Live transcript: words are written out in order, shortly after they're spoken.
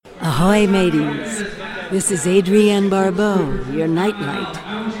Ahoy, mateys! This is Adrienne Barbeau, your nightlight,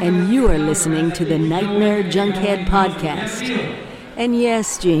 and you are listening to the Nightmare Junkhead Podcast. And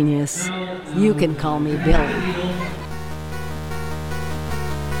yes, genius, you can call me Billy.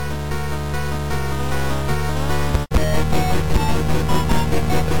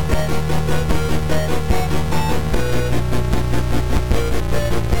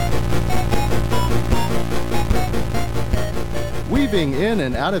 Weaving in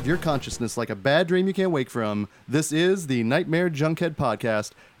and out of your consciousness like a bad dream you can't wake from, this is the Nightmare Junkhead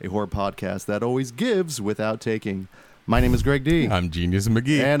Podcast, a horror podcast that always gives without taking. My name is Greg D. I'm Genius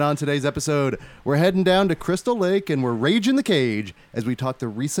McGee. And on today's episode, we're heading down to Crystal Lake and we're raging the cage as we talk the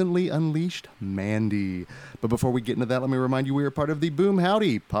recently unleashed Mandy. But before we get into that, let me remind you we are part of the Boom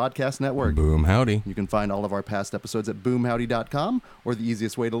Howdy Podcast Network. Boom Howdy. You can find all of our past episodes at boomhowdy.com, or the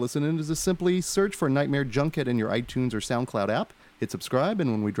easiest way to listen in is to simply search for Nightmare Junkhead in your iTunes or SoundCloud app. Hit subscribe,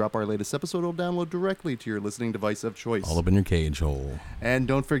 and when we drop our latest episode, it'll download directly to your listening device of choice. All up in your cage hole. And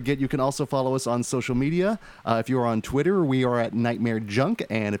don't forget, you can also follow us on social media. If you are on Twitter, we are at Nightmare Junk,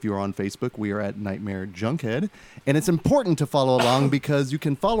 and if you are on Facebook, we are at Nightmare Junkhead. And it's important to follow along because you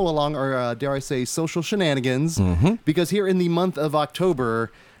can follow along our, dare I say, social shenanigans, because here in the month of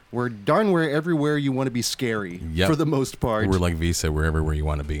October, we're darn near everywhere you want to be scary, for the most part. We're like Visa, we're everywhere you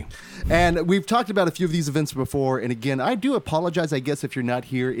want to be. And we've talked about a few of these events before, and again, I do apologize, I guess, if you're not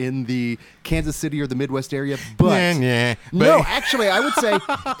here in the Kansas City or the Midwest area, but... No, actually, I would say,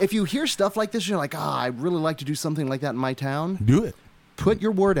 if you hear stuff like this, you're like, I'd really like to do something like that in my town. Do it. Put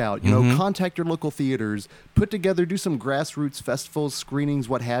your word out, you know, contact your local theaters, put together, do some grassroots festivals, screenings,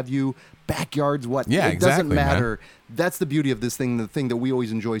 what have you, backyards, it doesn't matter. Man. That's the beauty of this thing. The thing that we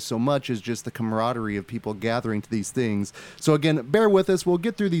always enjoy so much is just the camaraderie of people gathering to these things. So again, bear with us. We'll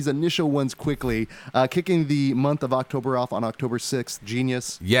get through these initial ones quickly. Kicking the month of October off on October 6th,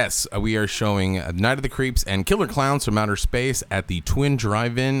 Genius. Yes, we are showing Night of the Creeps and Killer Clowns from Outer Space at the Twin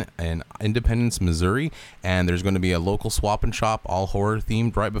Drive-In in Independence, Missouri. And there's going to be a local swap and shop, all horror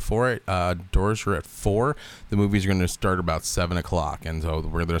themed right before it. Doors are at 4. The movies are going to start about 7 o'clock. And so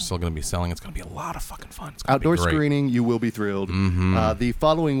they're still going to be selling. It's going to be a lot of fucking fun. It's outdoor screening. You will be thrilled. The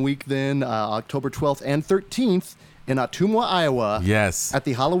following week then, October 12th and 13th in Ottumwa, Iowa. Yes. At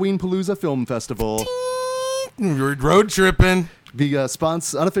the Halloween Palooza Film Festival. You're road tripping. The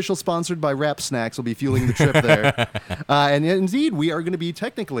unofficial sponsored by Rap Snacks will be fueling the trip there. And indeed, we are going to be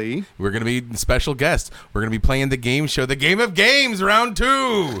we're going to be special guests. We're going to be playing the game show, the Game of Games, round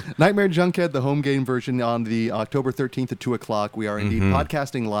 2. Nightmare Junkhead, the home game version on the October 13th at 2 o'clock. We are indeed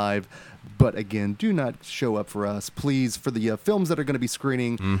podcasting live. But again, do not show up for us, please, for the films that are going to be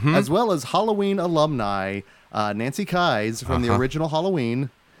screening, as well as Halloween alumni, Nancy Kyes from the original Halloween,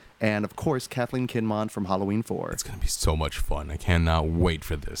 and, of course, Kathleen Kinmont from Halloween 4. It's going to be so much fun. I cannot wait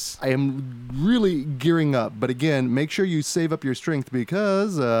for this. I am really gearing up. But again, make sure you save up your strength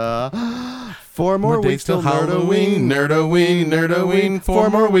because 4 more weeks till Nerdoween, Nerdoween, Nerdoween. 4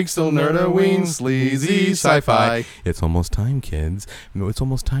 more weeks till Nerdoween, sleazy sci-fi. It's almost time, kids. It's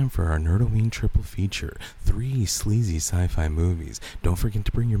almost time for our Nerdoween triple feature. 3 sleazy sci-fi movies. Don't forget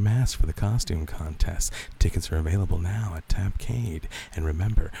to bring your mask for the costume contest. Tickets are available now at Tapcade. And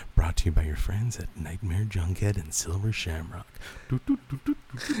remember, brought to you by your friends at Nightmare Junkhead and Silver Shamrock.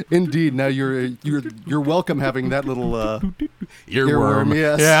 Indeed. Now you're welcome having that little earworm.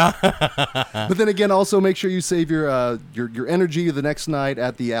 Yes. Yeah. But then again, also make sure you save your energy the next night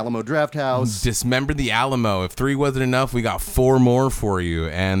at the Alamo Draft House. Dismember the Alamo. If 3 wasn't enough, we got 4 more for you.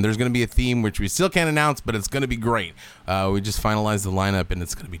 And there's going to be a theme which we still can't announce, but it's going to be great. We just finalized the lineup, and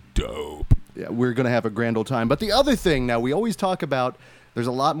it's going to be dope. Yeah, we're going to have a grand old time. But the other thing, now we always talk about, there's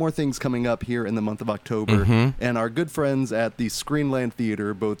a lot more things coming up here in the month of October. And our good friends at the Screenland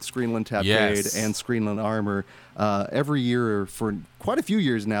Theater, both Screenland Tapcade and Screenland Armor, every year for quite a few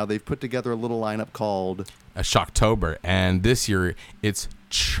years now, they've put together a little lineup called Shocktober. And this year, it's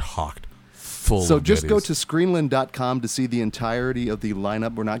chocked full So of just goodies. go to Screenland.com to see the entirety of the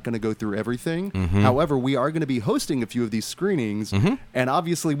lineup. We're not going to go through everything. However, we are going to be hosting a few of these screenings. And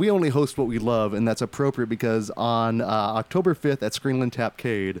obviously, we only host what we love, and that's appropriate because on October 5th at Screenland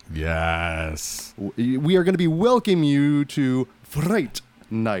Tapcade, yes, we are going to be welcoming you to Fright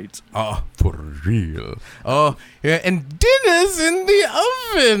Night. Oh, for real. Oh, yeah, and dinner's in the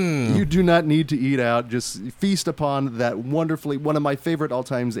oven. You do not need to eat out. Just feast upon that one of my favorite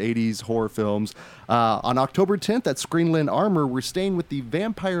all-time 80s horror films. On October 10th at Screenland Armor, we're staying with the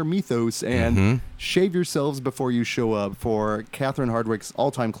vampire mythos and shave yourselves before you show up for Catherine Hardwicke's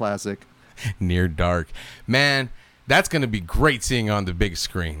all-time classic, Near Dark. Man, that's going to be great seeing on the big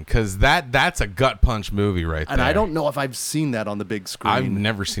screen because that's a gut punch movie right there. And I don't know if I've seen that on the big screen. I've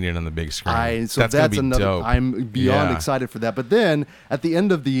never seen it on the big screen. So that's another. Dope. I'm beyond excited for that. But then at the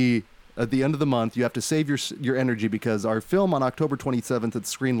end of the month, you have to save your energy because our film on October 27th at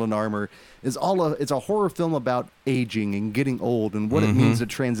Screen Lenarmer is it's a horror film about aging and getting old and what it means to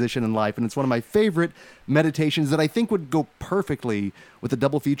transition in life. And it's one of my favorite meditations that I think would go perfectly with a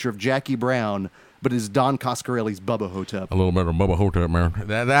double feature of Jackie Brown, but is Don Coscarelli's Bubba Hotep. A little bit of Bubba Hotep, man.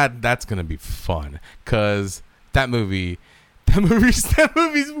 That's gonna be fun because that movie's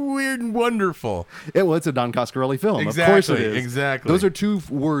weird and wonderful. It's a Don Coscarelli film. Exactly, of course it is. Exactly. Those are two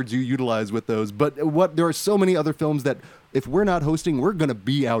words you utilize with those. But there are so many other films that if we're not hosting, we're going to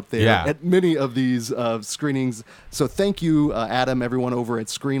be out there at many of these screenings. So thank you, Adam, everyone over at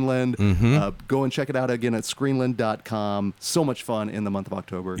Screenland. Go and check it out again at screenland.com. So much fun in the month of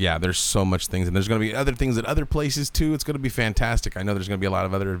October. Yeah, there's so much things. And there's going to be other things at other places, too. It's going to be fantastic. I know there's going to be a lot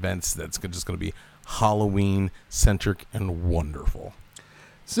of other events that's just going to be Halloween-centric and wonderful.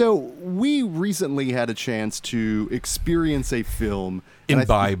 So we recently had a chance to experience a film.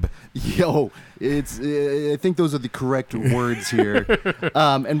 Imbibe. I think those are the correct words here.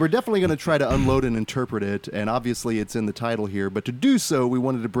 And we're definitely going to try to unload and interpret it. And obviously it's in the title here. But to do so, we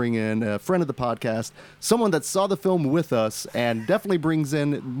wanted to bring in a friend of the podcast, someone that saw the film with us and definitely brings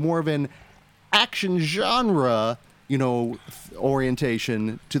in more of an action genre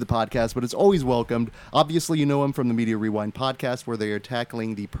orientation to the podcast, but it's always welcomed. Obviously, you know him from the Media Rewind podcast, where they are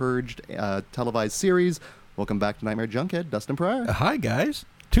tackling the Purged televised series. Welcome back to Nightmare Junkhead, Dustin Pryor. Hi, guys.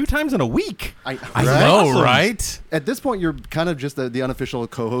 2 times in a week. I know, awesome. Right? At this point, you're kind of just the unofficial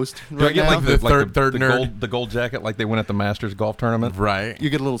co-host. Do I get now? like the third nerd? The gold jacket like they win at the Masters golf tournament? Right. You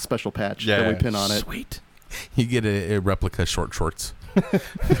get a little special patch that we pin on it. Sweet. You get a replica short shorts.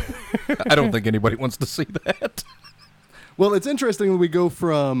 I don't think anybody wants to see that. Well, it's interesting when we go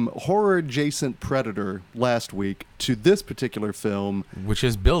from horror-adjacent Predator last week to this particular film. Which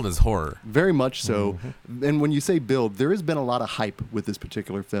is billed as horror. Very much so. And when you say build, there has been a lot of hype with this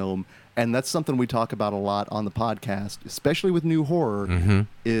particular film. And that's something we talk about a lot on the podcast, especially with new horror,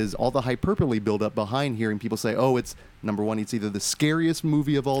 is all the hyperbole build up behind hearing people say, oh, it's, number one, it's either the scariest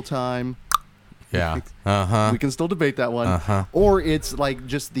movie of all time. Yeah. We can still debate that one. Or it's like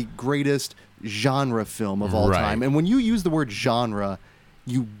just the greatest genre film of all time. And when you use the word genre,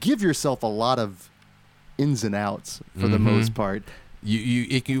 you give yourself a lot of ins and outs for the most part.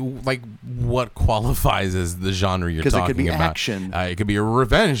 You like what qualifies as the genre you're talking about? Because it could be action. It could be a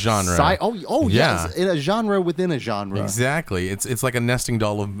revenge genre. Yes, in a genre within a genre. Exactly. It's like a nesting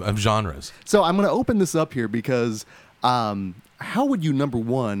doll of genres. So I'm going to open this up here because how would you, number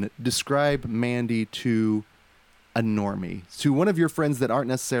one, describe Mandy to a normie, to one of your friends that aren't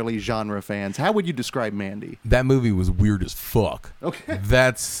necessarily genre fans? How would you describe Mandy? That movie was weird as fuck. Okay.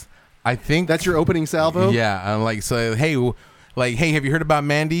 I think that's your opening salvo? Yeah. I'm like, so, hey, have you heard about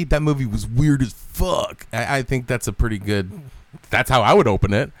Mandy? That movie was weird as fuck. I think that's a pretty good, that's how I would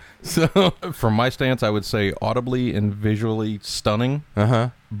open it. So from my stance, I would say audibly and visually stunning,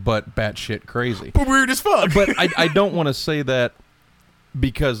 but batshit crazy. But weird as fuck. But I don't want to say that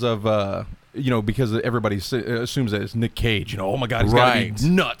because of, because everybody assumes that it's Nick Cage. Oh my God, he's got to be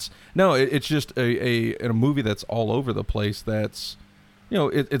nuts. No, it's just a movie that's all over the place. That's,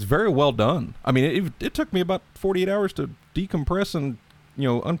 it's very well done. I mean, it took me about 48 hours to decompress and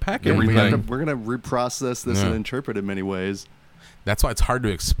unpack everything. We're gonna reprocess this and interpret it in many ways. That's why it's hard to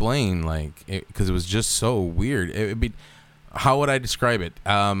explain, because it was just so weird. It'd be, how would I describe it?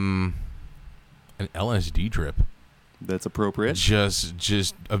 An LSD trip. That's appropriate.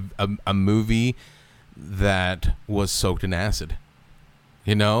 Just a movie that was soaked in acid.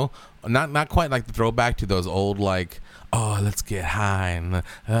 Not quite like the throwback to those old let's get high and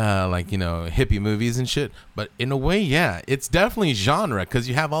hippie movies and shit. But in a way, yeah, it's definitely genre because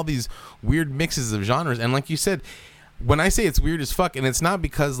you have all these weird mixes of genres. And like you said, when I say it's weird as fuck, and it's not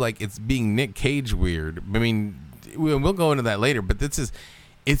because it's being Nick Cage weird. I mean, we'll go into that later. But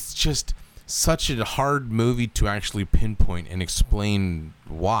it's just such a hard movie to actually pinpoint and explain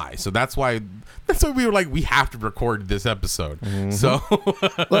why. So that's why we were like, we have to record this episode. So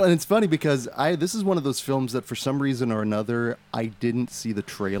well, and it's funny because this is one of those films that for some reason or another I didn't see the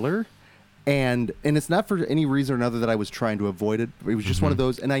trailer, and it's not for any reason or another that I was trying to avoid it. It was just one of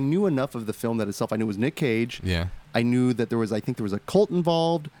those, and I knew enough of the film that itself. I knew it was Nick Cage. Yeah. I knew that there was a cult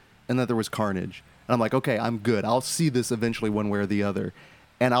involved, and that there was carnage. And I'm like, okay, I'm good. I'll see this eventually one way or the other.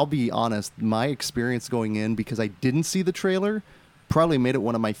 And I'll be honest, my experience going in, because I didn't see the trailer, probably made it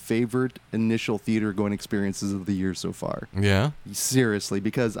one of my favorite initial theater going experiences of the year so far. Yeah? Seriously,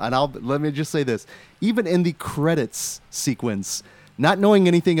 because, let me just say this, even in the credits sequence, not knowing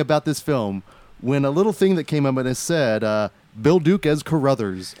anything about this film, when a little thing that came up and it said, Bill Duke as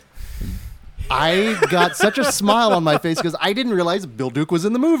Carruthers, I got such a smile on my face because I didn't realize Bill Duke was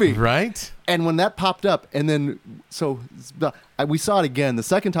in the movie. Right? And when that popped up, and then, we saw it again. The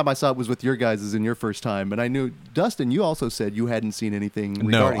second time I saw it was with your guys' in your first time. And I knew, Dustin, you also said you hadn't seen anything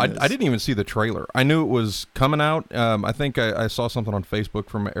regarding this. I didn't even see the trailer. I knew it was coming out. I think I saw something on Facebook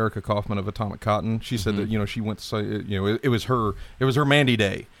from Erica Kaufman of Atomic Cotton. She said that, she went to say, it was her Mandy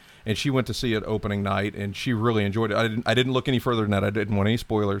Day. And she went to see it opening night, and she really enjoyed it. I didn't look any further than that. I didn't want any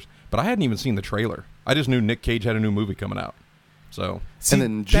spoilers, but I hadn't even seen the trailer. I just knew Nick Cage had a new movie coming out. So, see, and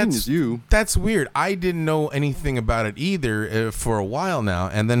then genius you. That's weird. I didn't know anything about it either for a while now,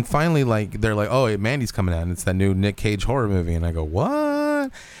 and then finally, they're like, "Oh, Mandy's coming out, and it's that new Nick Cage horror movie," and I go,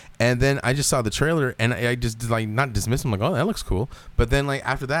 "What?" And then I just saw the trailer, and I just not dismiss him, like, "Oh, that looks cool." But then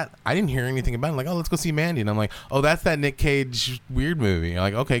after that, I didn't hear anything about it. Like, "Oh, let's go see Mandy," and I'm like, "Oh, that's that Nick Cage weird movie." I'm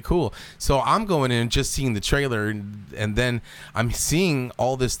like, okay, cool. So I'm going in just seeing the trailer, and then I'm seeing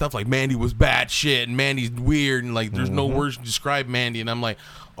all this stuff like Mandy was bad shit, and Mandy's weird, and there's no words to describe Mandy, and I'm like,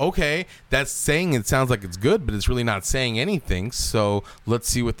 okay, that's saying it sounds like it's good, but it's really not saying anything. So let's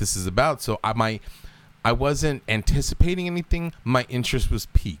see what this is about. So I wasn't anticipating anything. My interest was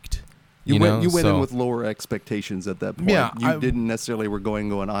piqued. You went in with lower expectations at that point. Yeah, you didn't necessarily were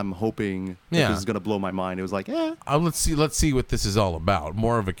going, I'm hoping that this is going to blow my mind. It was like, let's see what this is all about.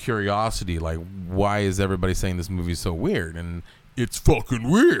 More of a curiosity, like, why is everybody saying this movie is so weird? And it's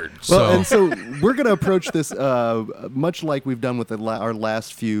fucking weird. Well, so we're going to approach this much like we've done with our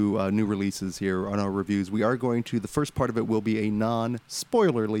last few new releases here on our reviews. We are going to, the first part of it will be a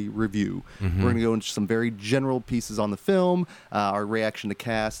non-spoilerly review. Mm-hmm. We're going to go into some very general pieces on the film, our reaction to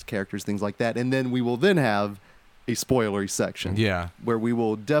cast, characters, things like that. And then we will then have a spoilery section. Yeah. Where we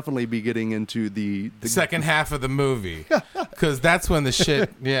will definitely be getting into the second half of the movie. Because that's when the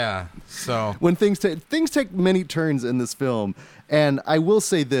shit, yeah. So when things take many turns in this film. And I will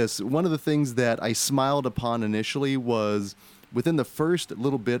say this, one of the things that I smiled upon initially was within the first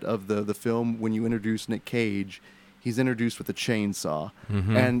little bit of the film, when you introduce Nick Cage, he's introduced with a chainsaw.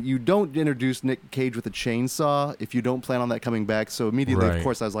 Mm-hmm. And you don't introduce Nick Cage with a chainsaw if you don't plan on that coming back. So immediately, of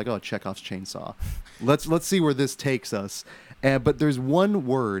course, I was like, oh, Chekhov's chainsaw. Let's see where this takes us. But there's one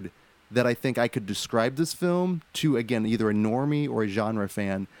word that I think I could describe this film to, again, either a normie or a genre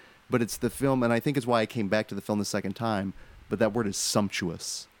fan. But it's the film, and I think it's why I came back to the film the second time, but that word is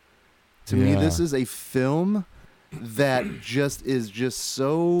sumptuous. To me, this is a film that is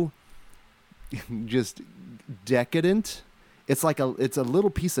so just decadent. It's like it's a little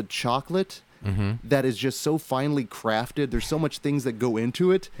piece of chocolate that is just so finely crafted. There's so much things that go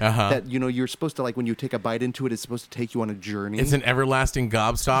into it that you're supposed to, like, when you take a bite into it, it's supposed to take you on a journey. It's an everlasting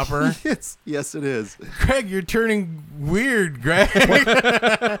gobstopper. Yes, it is. Greg, you're turning weird, Greg.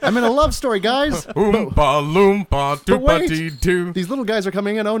 I'm in a love story, guys. Oompa loompa doopity-doo. These little guys are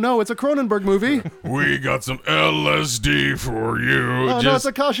coming in. Oh no, it's a Cronenberg movie. We got some LSD for you. Oh no, it's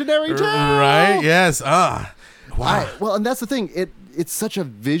a cautionary tale. Right? Yes. Wow. Well, and that's the thing. It's such a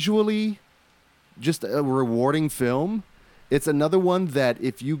visually just a rewarding film. It's another one that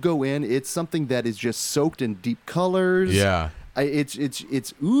if you go in, it's something that is just soaked in deep colors. Yeah.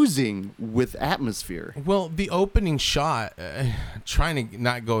 It's oozing with atmosphere. Well, the opening shot, trying to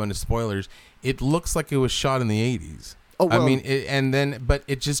not go into spoilers, it looks like it was shot in the 80s. Oh, well, I mean, but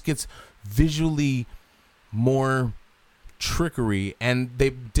it just gets visually more trickery, and they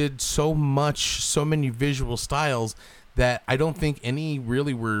did so many visual styles that I don't think any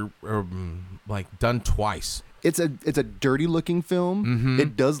really were done twice. It's a dirty looking film. Mm-hmm.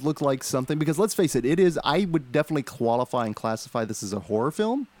 It does look like something, because let's face it, I would definitely qualify and classify this as a horror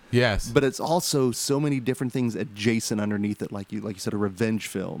film. Yes. But it's also so many different things adjacent underneath it, like you said, a revenge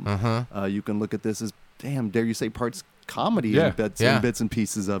film. Uh-huh. You can look at this as, dare you say, parts comedy and bits and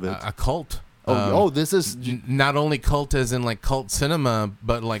pieces of it. A cult. This is not only cult as in like cult cinema,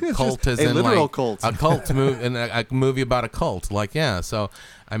 but like cult as in literal like cult. A cult movie and a movie about a cult. So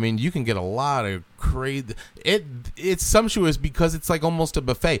I mean, you can get a lot of crazy. It's sumptuous because it's like almost a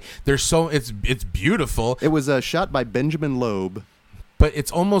buffet. It's beautiful. It was shot by Benjamin Loeb, but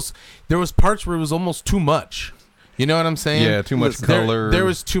there was parts where it was almost too much. You know what I'm saying? Yeah, too much color. There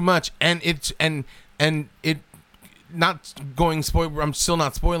was too much, and it. Not going spoil. I'm still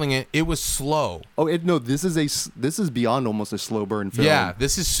not spoiling it. It was slow. This is beyond almost a slow burn film. Yeah,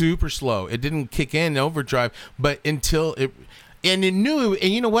 this is super slow. It didn't kick in overdrive, but until And it knew,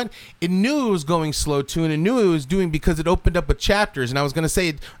 and you know what? It knew it was going slow too, and it knew it was doing because it opened up with chapters. And I was going to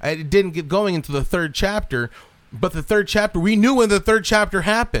say it didn't get going into the third chapter, but the third chapter, we knew when the third chapter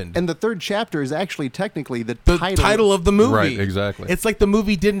happened. And the third chapter is actually technically the title of the movie. Right, exactly. It's like the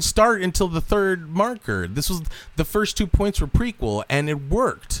movie didn't start until the third marker. This was the first 2 points were prequel, and it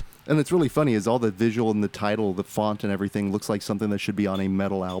worked. And it's really funny is all the visual and the title, the font and everything looks like something that should be on a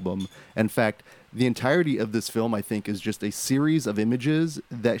metal album. In fact, the entirety of this film, I think, is just a series of images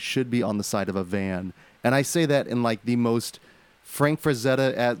that should be on the side of a van. And I say that in like the most Frank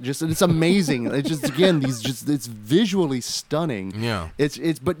Frazetta it's amazing. It's just, again, it's visually stunning. Yeah.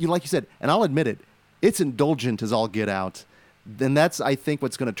 But like you said, and I'll admit it, it's indulgent as all get out. And that's, I think,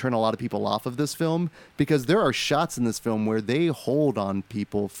 what's going to turn a lot of people off of this film, because there are shots in this film where they hold on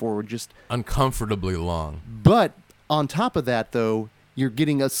people for just uncomfortably long. But on top of that, though, you're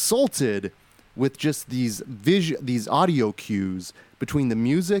getting assaulted with just these audio cues between the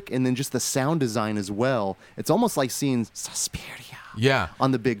music and then just the sound design as well. It's almost like seeing Suspiria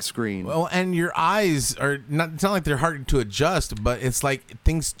on the big screen. Well, and your eyes are not, it's not like they're hard to adjust, but it's like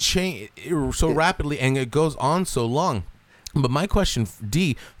things change so rapidly and it goes on so long. But my question,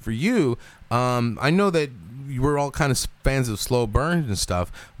 D, for you, I know that you were all kind of fans of slow burns and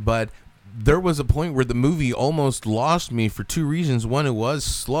stuff, but there was a point where the movie almost lost me for two reasons. One, it was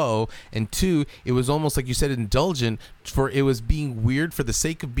slow, and two, it was almost like you said, indulgent, for it was being weird for the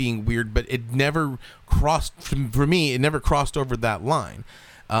sake of being weird, but it never crossed, for me, it never crossed over that line.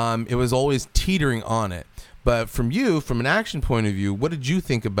 It was always teetering on it. But from you, from an action point of view, what did you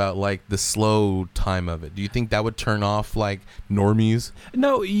think about like the slow time of it? Do you think that would turn off like normies?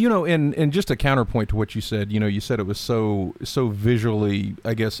 No, and just a counterpoint to what you said, you said it was so visually,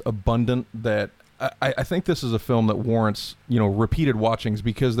 I guess, abundant that I think this is a film that warrants, repeated watchings,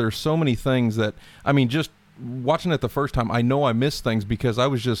 because there's so many things that, I mean, just watching it the first time, I know I missed things because I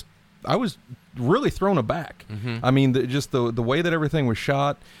was really thrown aback. Mm-hmm. I mean, the way that everything was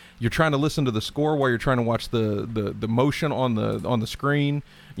shot. You're trying to listen to the score while you're trying to watch the motion on the screen,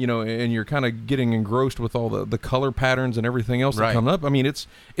 and you're kind of getting engrossed with all the color patterns and everything else that come up. I mean, it's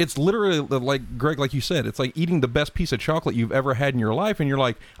literally like, Greg, like you said, it's like eating the best piece of chocolate you've ever had in your life, and you're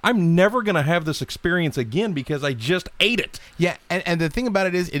like, I'm never going to have this experience again because I just ate it. Yeah, and the thing about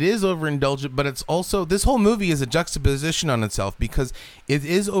it is overindulgent, but it's also, this whole movie is a juxtaposition on itself, because it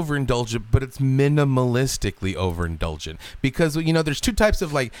is overindulgent, but it's minimalistically overindulgent, because, there's two types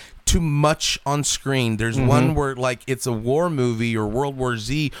of like too much on screen. There's one where like it's a war movie or World War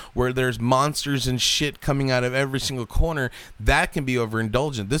Z where there's monsters and shit coming out of every single corner. That can be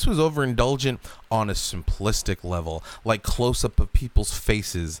overindulgent. This was overindulgent on a simplistic level, like close-up of people's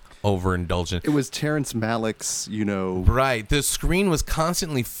faces, overindulgent. It was Terrence Malick's, Right. The screen was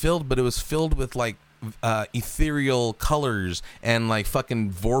constantly filled, but it was filled with like ethereal colors and like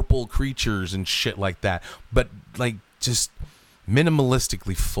fucking vorpal creatures and shit like that. But like just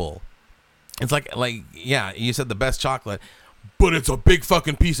minimalistically full. It's like yeah, you said the best chocolate, but it's a big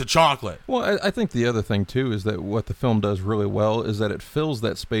fucking piece of chocolate. Well, I think the other thing too is that what the film does really well is that it fills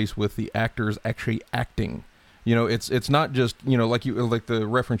that space with the actors actually acting. It's not just like the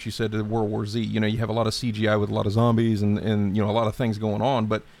reference you said to World War Z. You have a lot of CGI with a lot of zombies and a lot of things going on,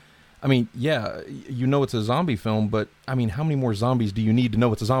 but I mean, yeah, it's a zombie film, but I mean, how many more zombies do you need to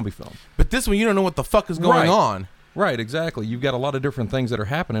know it's a zombie film? But this one, you don't know what the fuck is going on. Right, exactly. You've got a lot of different things that are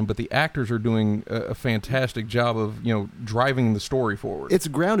happening, but the actors are doing a fantastic job of, driving the story forward. It's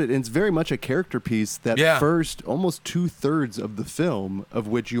grounded, and it's very much a character piece that first almost 2/3 of the film, of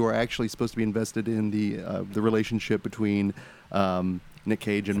which you are actually supposed to be invested in the relationship between Nick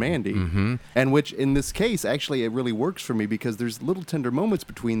Cage and Mandy, and which in this case, actually, it really works for me because there's little tender moments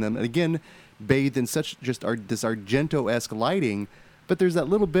between them, and again, bathed in such just this Argento-esque lighting. But there's that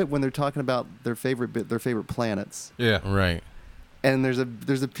little bit when they're talking about their favorite planets. Yeah, right. And there's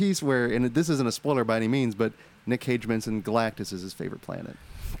a piece where, and this isn't a spoiler by any means, but Nick Cage mentioned Galactus is his favorite planet.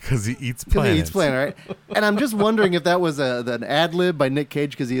 Because he eats planets. Right? And I'm just wondering if that was an ad-lib by Nick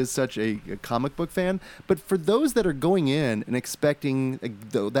Cage because he is such a comic book fan. But for those that are going in and expecting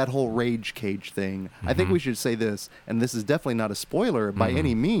that whole Rage Cage thing, I think we should say this, and this is definitely not a spoiler by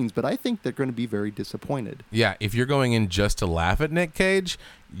any means, but I think they're going to be very disappointed. Yeah, if you're going in just to laugh at Nick Cage,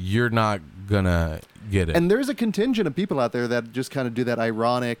 you're not going to get it. And there's a contingent of people out there that just kind of do that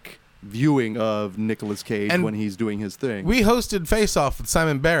ironic viewing of Nicolas Cage and when he's doing his thing. We hosted Face Off with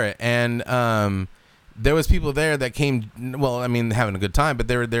Simon Barrett, and there was people there that came, well, I mean, having a good time, but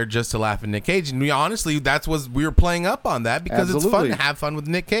they were there just to laugh at Nick Cage. And honestly, we were playing up on that because It's fun to have fun with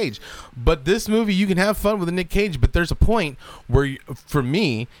Nick Cage. But this movie, you can have fun with Nick Cage, but there's a point where, for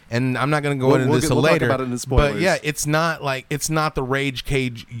me, and I'm not going to go into this later, talk about it in spoilers. But yeah, it's not the Rage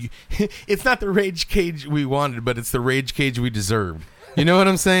Cage. It's not the Rage Cage we wanted, but it's the Rage Cage we deserved. You know what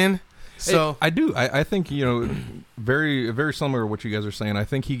I'm saying? So I do. I think, very, very similar to what you guys are saying. I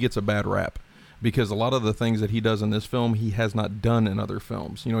think he gets a bad rap, because a lot of the things that he does in this film, he has not done in other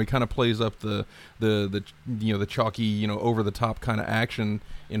films. He kind of plays up the chalky, over the top kind of action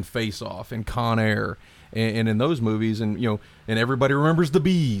in Face Off and Con Air, and in those movies, and and everybody remembers the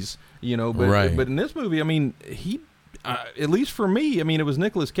bees, But in this movie, I mean, he. At least for me, I mean, it was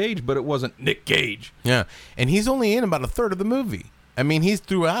Nicolas Cage, but it wasn't Nick Cage. Yeah, and he's only in about a third of the movie. I mean, he's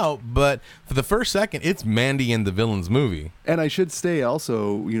throughout, but for the first second, it's Mandy and the Villains movie. And I should say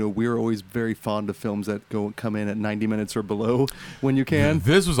also, we're always very fond of films that come in at 90 minutes or below when you can.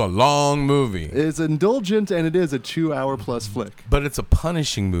 This was a long movie. It's indulgent, and it is a 2-hour-plus flick. But it's a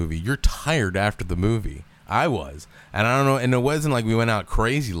punishing movie. You're tired after the movie. I was. And I don't know, and it wasn't like we went out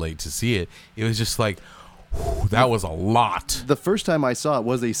crazy late to see it. It was just like, that was a lot. The first time I saw it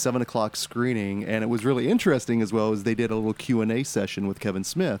was a 7:00 screening, and it was really interesting as well as they did a little Q&A session with Kevin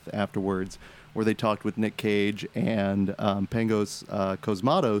Smith afterwards, where they talked with Nick Cage and Panos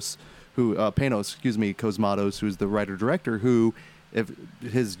Cosmatos, who's the writer-director, who, if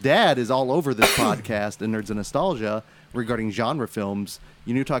his dad is all over this podcast and Nerds and Nostalgia regarding genre films.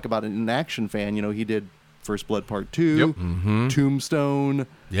 You talk about an action fan, he did First Blood Part 2, yep. Mm-hmm. Tombstone.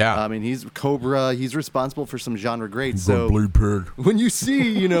 Yeah. I mean, he's Cobra. He's responsible for some genre greats. So when you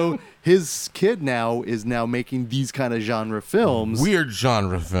see, his kid is now making these kind of genre films. Weird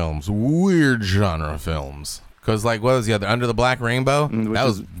genre films. Because, what was the other? Under the Black Rainbow? That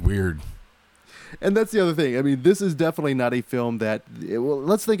was weird. And that's the other thing. I mean, this is definitely not a film that...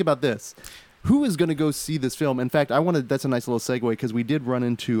 let's think about this. Who is going to go see this film? In fact, that's a nice little segue, because we did run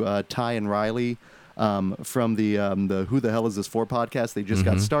into Ty and Riley from the Who the Hell Is This For podcast. They just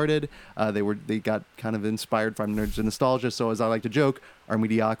got started. They got kind of inspired from Nerds and Nostalgia. So as I like to joke, our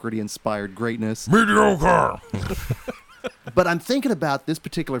mediocrity inspired greatness. Mediocre. But I'm thinking about this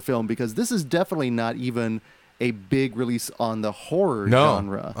particular film because this is definitely not even a big release on the horror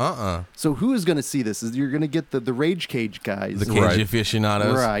genre. So who is going to see this? You're going to get the Rage Cage guys. The Cage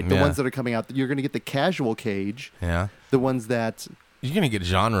aficionados. Right. The ones that are coming out. You're going to get the casual Cage. Yeah. The ones that... You're going to get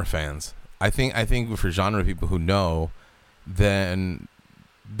genre fans. I think for genre people who know, then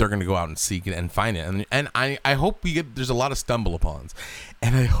they're going to go out and seek it and find it. And I hope there's a lot of stumble-upons.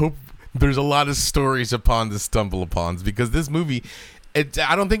 And I hope there's a lot of stories upon the stumble-upons, because this movie...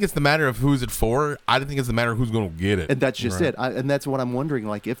 I don't think it's the matter of who's it for. I don't think it's the matter of who's going to get it. And that's just it. And that's what I'm wondering.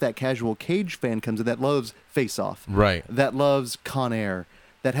 If that casual Cage fan comes in that loves Face Off, right? That loves Con Air,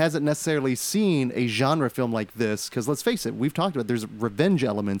 that hasn't necessarily seen a genre film like this, because let's face it, we've talked about there's revenge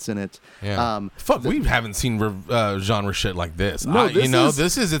elements in it. Yeah. We haven't seen genre shit like this. No,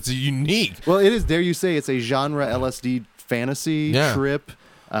 it's unique. Well, it is. Dare you say it's a genre LSD fantasy trip.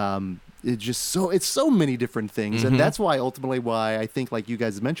 It's so many different things, and that's why I think, like you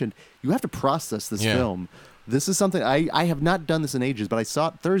guys mentioned, you have to process this film. This is something I have not done this in ages, but I saw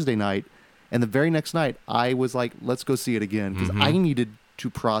it Thursday night, and the very next night I was like, let's go see it again, because I needed to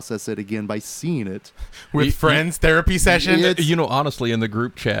process it again by seeing it with friends. Therapy session. Honestly, in the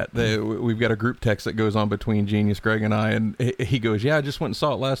group chat, we've got a group text that goes on between Genius Greg and I, and he goes, "Yeah, I just went and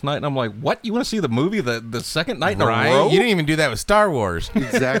saw it last night," and I'm like, "What? You want to see the movie the second night in a row? You didn't even do that with Star Wars."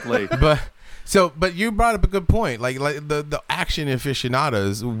 Exactly. But you brought up a good point. Like the action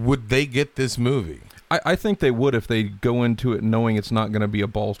aficionados, would they get this movie? I think they would if they go into it knowing it's not going to be a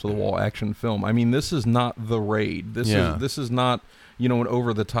balls to the wall action film. I mean, this is not The Raid. This is not an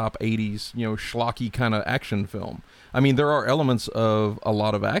over the top 80s schlocky kind of action film. I mean, there are elements of a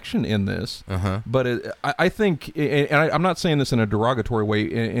lot of action in this, but I think, and I'm not saying this in a derogatory way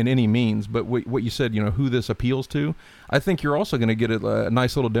in any means, but what you said, who this appeals to, I think you're also going to get a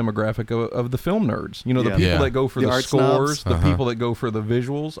nice little demographic of the film nerds. The people that go for the scores, the people that go for the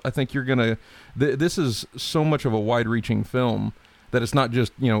visuals. I think you're going to. This is so much of a wide-reaching film that it's not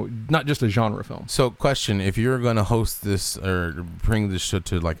just a genre film. So, question: if you're going to host this or bring this show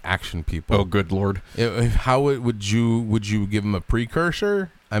to like action people, oh good lord, would you give them a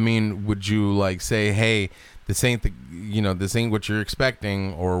precursor? I mean, would you say, hey, this ain't this ain't what you're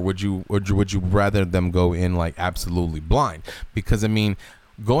expecting, or would you rather them go in absolutely blind? Because I mean,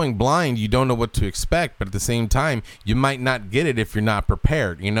 going blind, you don't know what to expect, but at the same time, you might not get it if you're not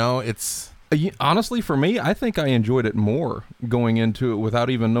prepared. It's Honestly, for me, I think I enjoyed it more going into it without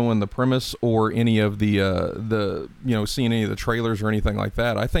even knowing the premise or any of the seeing any of the trailers or anything like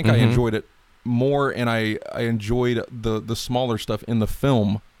that. I think I enjoyed it more, and I enjoyed the smaller stuff in the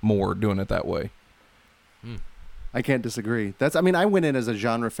film more doing it that way. I can't disagree. I went in as a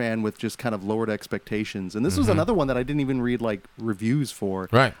genre fan with just kind of lowered expectations. And this was another one that I didn't even read like reviews for.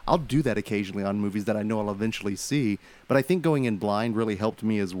 Right. I'll do that occasionally on movies that I know I'll eventually see. But I think going in blind really helped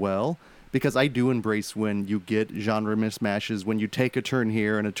me as well. Because I do embrace when you get genre mismatches, when you take a turn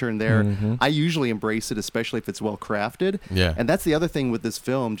here and a turn there. I usually embrace it, especially if it's well crafted. Yeah. And that's the other thing with this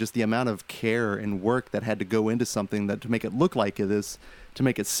film, just the amount of care and work that had to go into something that to make it look like this, to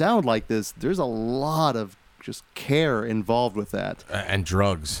make it sound like this. There's a lot of just care involved with that. And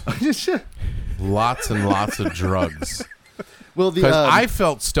drugs. Lots and lots of drugs. Well, because I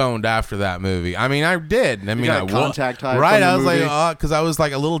felt stoned after that movie. I mean, I did. I mean, I contact high. Right, I was movie. Like, because I was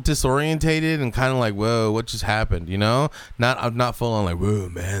like a little disorientated and kind of like, whoa, what just happened? You know, I'm not full on like, whoa,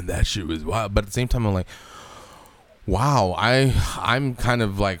 man, that shit was wild. But at the same time, I'm like, wow, I'm kind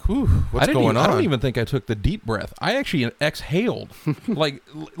of like, whew, what's going on? I don't even think I took the deep breath. I actually exhaled, like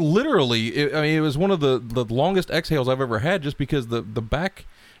literally. It was one of the longest exhales I've ever had, just because the back,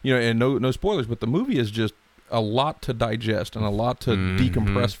 and no spoilers, but the movie is just a lot to digest and a lot to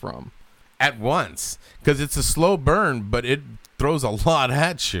decompress from at once, because it's a slow burn, but it throws a lot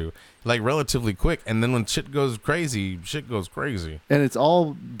at you like relatively quick, and then when shit goes crazy. And it's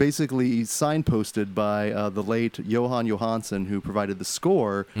all basically signposted by the late Johan Johansson, who provided the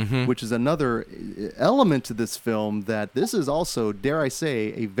score, which is another element to this film, that this is also, dare I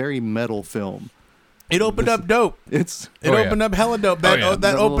say, a very metal film. It opened up dope. It opened up hella dope.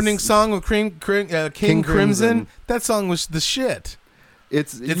 That opening song of King Crimson, that song was the shit. It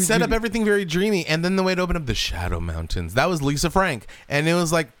set up everything very dreamy, and then the way it opened up the Shadow Mountains, that was Lisa Frank, and it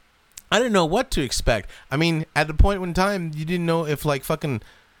was like, I didn't know what to expect. I mean, at the point in time, you didn't know if like fucking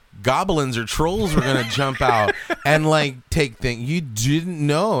goblins or trolls were gonna jump out and like take things. You didn't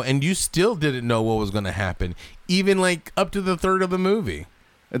know, and you still didn't know what was gonna happen, even like up to the third of the movie.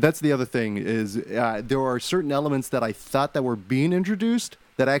 That's the other thing is there are certain elements that I thought that were being introduced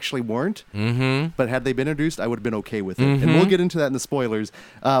that actually weren't. But had they been introduced, I would have been okay with it. And we'll get into that in the spoilers.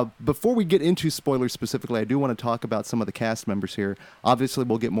 Before we get into spoilers specifically, I do want to talk about some of the cast members here. Obviously,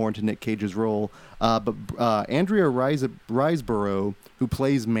 we'll get more into Nick Cage's role. But Andrea Riseborough, who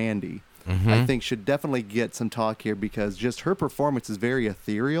plays Mandy, I think should definitely get some talk here, because just her performance is very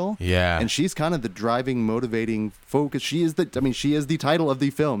ethereal. Yeah. And she's kind of the driving, motivating focus. She is the title of the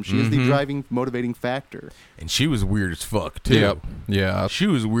film. She is the driving, motivating factor. And she was weird as fuck, too. Yep. Yeah. She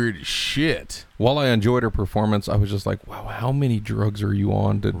was weird as shit. While I enjoyed her performance, I was just like, wow, how many drugs are you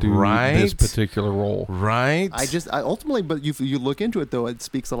on to do this particular role? Right. I ultimately, but you look into it, though, it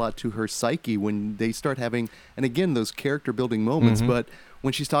speaks a lot to her psyche when they start having, and again, those character building moments, but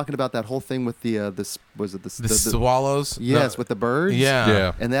when she's talking about that whole thing with the swallows, yes, with the birds,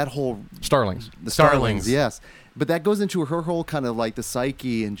 yeah, and that whole starlings, yes, but that goes into her whole kind of like the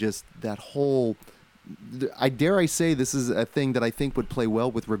psyche and just that whole. I dare say this is a thing that I think would play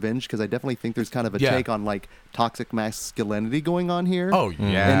well with Revenge, because I definitely think there's kind of a take on like toxic masculinity going on here. Oh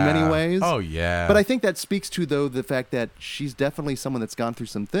yeah, in many ways. Oh yeah. But I think that speaks to, though, the fact that she's definitely someone that's gone through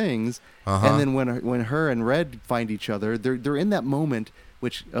some things, and then when her and Red find each other, they're in that moment.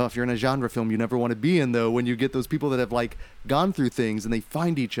 Which, if you're in a genre film, you never want to be in, though, when you get those people that have like gone through things and they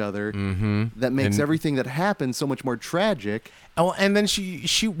find each other, that makes everything that happens so much more tragic. Oh, and then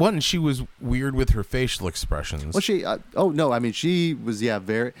she was weird with her facial expressions. Well, she was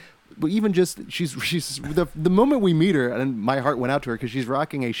very. But even just she's the moment we meet her, and my heart went out to her because she's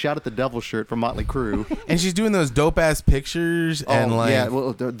rocking a Shout at the Devil shirt from Motley Crue, and she's doing those dope ass pictures.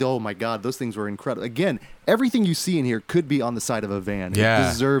 Oh my god, those things were incredible. Again, everything you see in here could be on the side of a van. It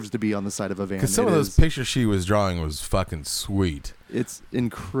deserves to be on the side of a van. Because some of those pictures she was drawing was fucking sweet. It's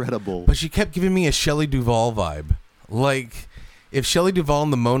incredible. But she kept giving me a Shelley Duvall vibe, like. If Shelley Duvall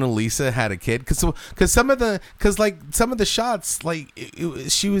and the Mona Lisa had a kid, because some of the shots, like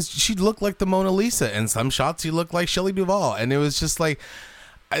she looked like the Mona Lisa, and some shots she looked like Shelley Duvall, and it was just like,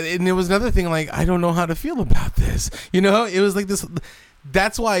 and it was another thing, like, I don't know how to feel about this, it was like this.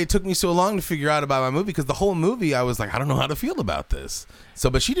 That's why it took me so long to figure out about my movie, because the whole movie I was like, I don't know how to feel about this.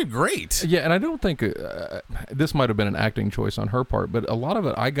 But she did great. Yeah, and I don't think this might have been an acting choice on her part, but a lot of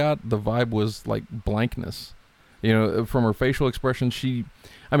it, I got the vibe was like blankness. From her facial expression, she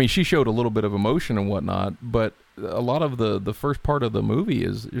showed a little bit of emotion and whatnot, but a lot of the first part of the movie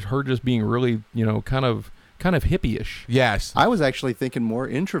is her just being really, kind of hippie-ish. Yes. I was actually thinking more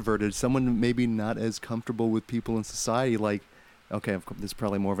introverted, someone maybe not as comfortable with people in society, like okay, this is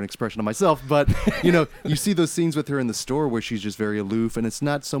probably more of an expression of myself, but you see those scenes with her in the store where she's just very aloof, and it's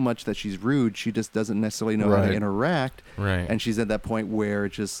not so much that she's rude, she just doesn't necessarily know how to interact. Right. And she's at that point where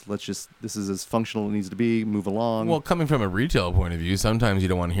this is as functional as it needs to be, move along. Well, coming from a retail point of view, sometimes you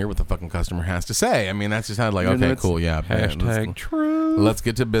don't want to hear what the fucking customer has to say. I mean, that's just how okay, cool, yeah. Hashtag true. Let's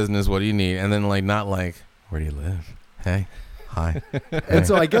get to business. What do you need? And then not like, where do you live? Hey. Hi. And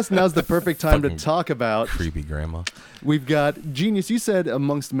so I guess now's the perfect time to talk about creepy grandma. We've got Genius. You said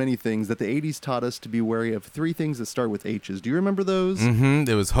amongst many things that the 80s taught us to be wary of 3 things that start with H's. Do you remember those? Mm-hmm.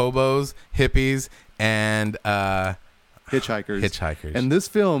 There was hobos, hippies, and hitchhikers. And this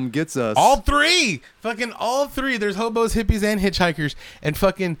film gets us all 3. Fucking all 3. There's hobos, hippies, and hitchhikers, and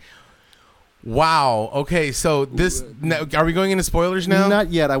fucking. Wow. Okay, so are we going into spoilers now? Not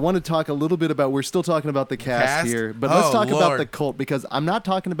yet. I want to talk a little bit about, we're still talking about the cast here, but let's talk about the cult, because I'm not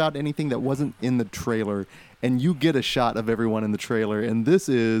talking about anything that wasn't in the trailer, and you get a shot of everyone in the trailer, and this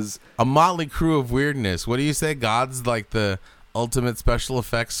is a motley crew of weirdness. What do you say? God's like the ultimate special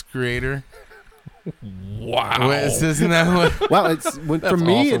effects creator? Wow. Isn't that what? Wow, for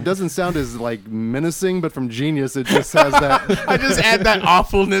me, awesome. It doesn't sound as like menacing, but from Genius, it just has that. I just add that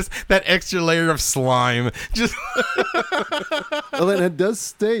awfulness, that extra layer of slime. Just. Well, and it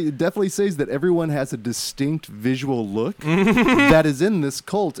definitely says that everyone has a distinct visual look that is in this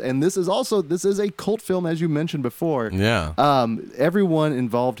cult, and this is a cult film, as you mentioned before. Yeah. Everyone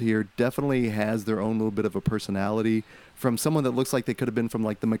involved here definitely has their own little bit of a personality. From someone that looks like they could have been from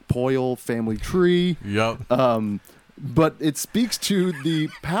like the McPoyle family tree. Yep. But it speaks to the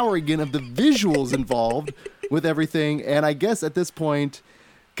power again of the visuals involved with everything. And I guess at this point,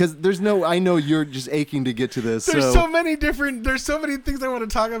 because I know you're just aching to get to this. There's so many things I want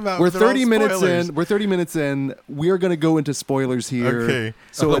to talk about. We're 30 minutes in. We are going to go into spoilers here. Okay.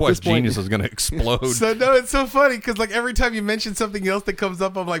 So at this point, Genius is going to explode. So no, it's so funny because like every time you mention something else that comes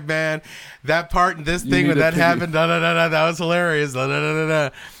up, I'm like, man, that part in this thing when that happened, that was hilarious.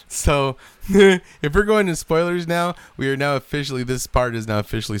 So if we're going to spoilers now, this part is now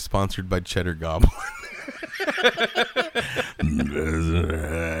officially sponsored by Cheddar Goblin.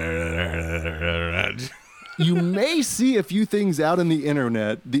 You may see a few things out in the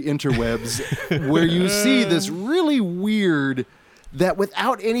interwebs, where you see this really weird, that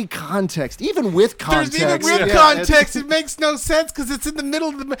without any context, even with context. It makes no sense because it's in the middle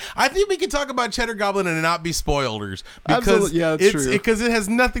of the. I think we can talk about Cheddar Goblin and not be spoilers. Because that's true. Because it has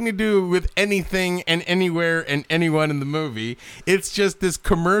nothing to do with anything and anywhere and anyone in the movie. It's just this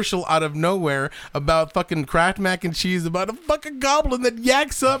commercial out of nowhere about fucking Kraft mac and cheese, about a fucking goblin that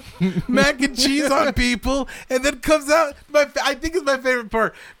yaks up mac and cheese on people and then comes out. I think it's my favorite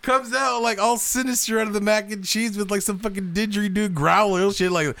part. Comes out like all sinister out of the mac and cheese with like some fucking didgeridoo growl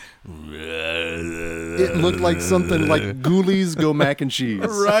shit like. It looked like something like Ghoulies go mac and cheese,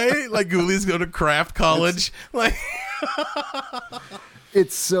 right? Like Ghoulies go to Kraft College, like.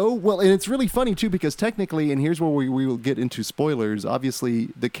 It's so well, and it's really funny too because technically, and here's where we will get into spoilers. Obviously,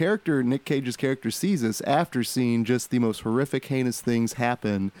 Nick Cage's character sees this after seeing just the most horrific, heinous things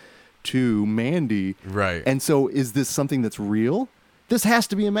happen to Mandy, right? And so, is this something that's real? This has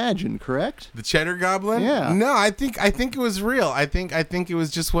to be imagined, correct? The Cheddar Goblin? Yeah. No, I think it was real. I think it was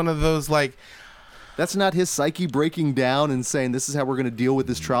just one of those like. That's not his psyche breaking down and saying this is how we're going to deal with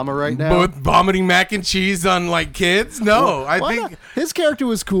this trauma right now. With vomiting mac and cheese on like kids? No, I think not? His character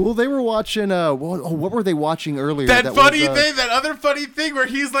was cool. They were watching. What were they watching earlier? That other funny thing where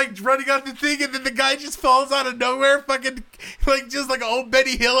he's like running out the thing and then the guy just falls out of nowhere, fucking like just like an old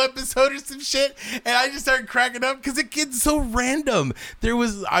Benny Hill episode or some shit. And I just started cracking up because it gets so random.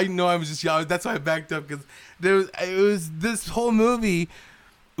 That's why I backed up because this whole movie.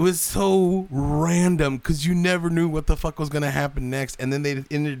 It was so random because you never knew what the fuck was going to happen next. And then they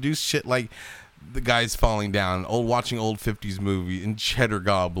introduced shit like the guys falling down, watching old 50s movie and Cheddar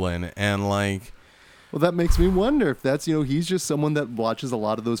Goblin and like. Well, that makes me wonder if that's, he's just someone that watches a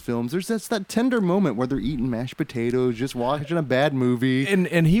lot of those films. There's that tender moment where they're eating mashed potatoes, just watching a bad movie.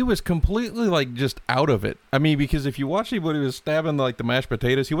 And he was completely like just out of it. I mean, because if you watch him when he was stabbing like the mashed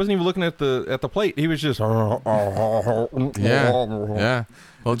potatoes, he wasn't even looking at the plate. He was just yeah.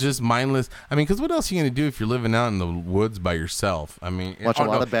 Well, just mindless. I mean, because what else are you going to do if you're living out in the woods by yourself? I mean, watch a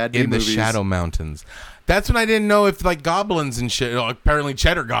lot of bad in movies. The Shadow Mountains. That's when I didn't know if like goblins and shit. Apparently,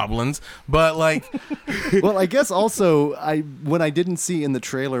 Cheddar Goblins, but like. Well, I guess also when I didn't see in the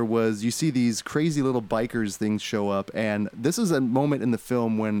trailer was you see these crazy little bikers things show up, and this is a moment in the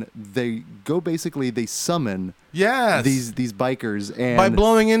film when they summon these bikers and by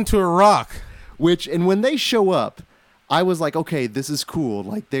blowing into a rock. And when they show up. I was like, okay, this is cool.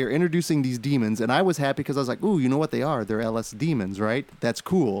 Like, they're introducing these demons, and I was happy because I was like, ooh, you know what they are? They're LS demons, right? That's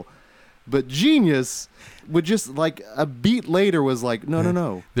cool. But Genius would just, like, a beat later was like,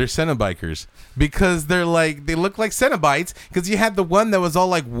 no. They're Cenobikers. Because they look like Cenobites, because you had the one that was all,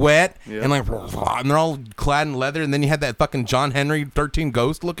 like, wet, and, like, and they're all clad in leather, and then you had that fucking John Henry 13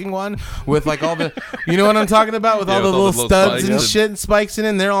 Ghost looking one with, like, all the, you know what I'm talking about? With all the little studs and shit and spikes in it,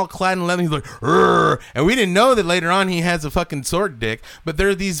 and they're all clad in leather. He's like, Rrr. And we didn't know that later on he has a fucking sword dick, but there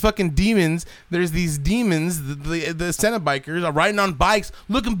are these fucking demons. There's these demons, the Cenobikers are riding on bikes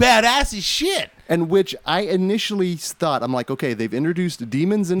looking badass as shit. And which I initially thought, I'm like, okay, they've introduced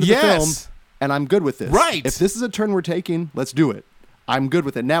demons into the film, and I'm good with this. Right. If this is a turn we're taking, let's do it. I'm good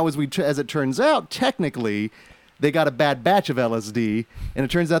with it. Now, as it turns out, technically, they got a bad batch of LSD, and it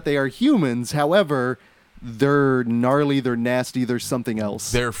turns out they are humans. However, they're gnarly, they're nasty, there's something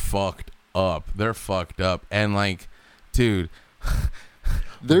else. They're fucked up. And, like, dude,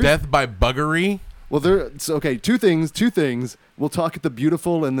 death by buggery. Well, okay, two things. We'll talk at the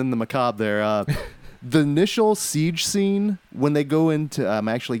beautiful and then the macabre there. The initial siege scene when they go in to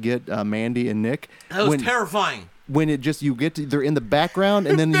actually get Mandy and Nick. That was terrifying. When they're in the background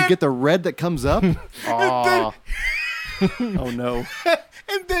and then you get the red that comes up. Oh no.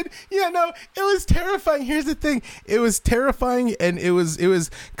 And then, it was terrifying. Here's the thing. It was terrifying, and it was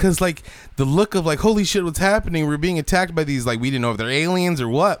because, like, the look of, like, holy shit, what's happening? We're being attacked by these, like, we didn't know if they're aliens or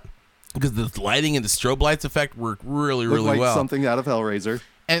what. Because the lighting and the strobe lights effect worked really, really like well. Something out of Hellraiser.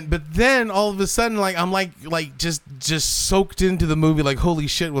 But then all of a sudden, like, I'm like just soaked into the movie, like, holy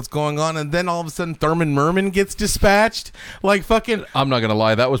shit, what's going on? And then all of a sudden Thurman Merman gets dispatched, like, fucking. I'm not gonna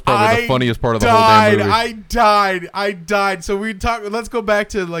lie, that was probably the funniest part of the whole damn movie. I died. So let's go back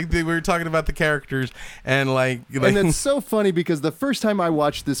to, like, we were talking about the characters and like and it's so funny because the first time I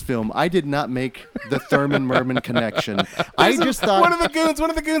watched this film, I did not make the Thurman Merman connection. I just thought one of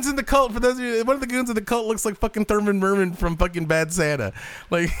the goons in the cult. For those of you, one of the goons in the cult looks like fucking Thurman Merman from fucking Bad Santa.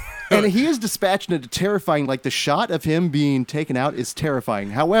 Like, and he is dispassionate, terrifying. Like, the shot of him being taken out is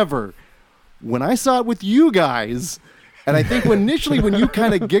terrifying. However, when I saw it with you guys, and I think initially when you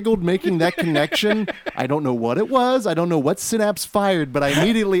kind of giggled making that connection, I don't know what it was. I don't know what synapse fired, but I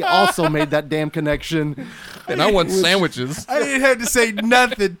immediately also made that damn connection. And I want sandwiches. I didn't have to say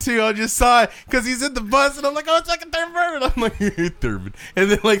nothing, too. I just saw it because he's in the bus, and I'm like, oh, it's like a Thurman Merman. I'm like, Thurman. And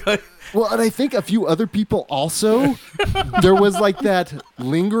then, like well, and I think a few other people also, there was like that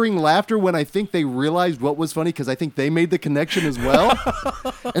lingering laughter when I think they realized what was funny because I think they made the connection as well.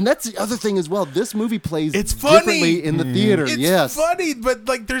 And that's the other thing as well. This movie plays differently in the theater. It's funny, but,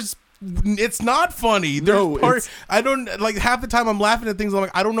 like, it's not funny. I don't, like, half the time I'm laughing at things. I'm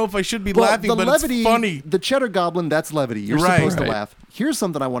like, I don't know if I should be laughing, but levity, it's funny. The Cheddar Goblin, that's levity. You're supposed to laugh. Here's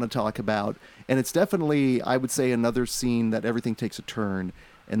something I want to talk about, and it's definitely, I would say, another scene that everything takes a turn.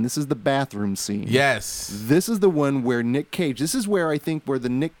 And this is the bathroom scene. Yes. This is the one where Nick Cage, this is where I think where the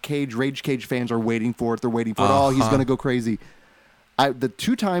Nick Cage, Rage Cage fans are waiting for it. They're waiting for it. Oh, he's going to go crazy. The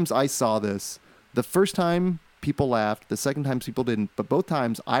two times I saw this, the first time people laughed, the second time people didn't, but both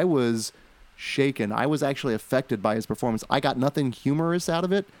times I was shaken. I was actually affected by his performance. I got nothing humorous out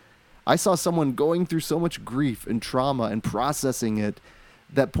of it. I saw someone going through so much grief and trauma and processing it,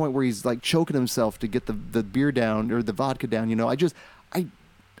 that point where he's like choking himself to get the beer down or the vodka down.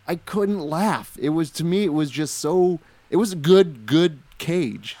 I couldn't laugh. It was, to me, it was just so, it was a good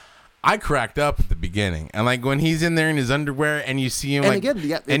Cage. I cracked up at the beginning, and like when he's in there in his underwear, and you see him, and like,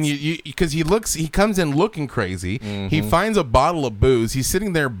 again, and you because he comes in looking crazy. Mm-hmm. He finds a bottle of booze. He's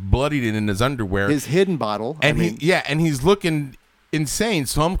sitting there bloodied in his underwear, his hidden bottle, and he's looking insane.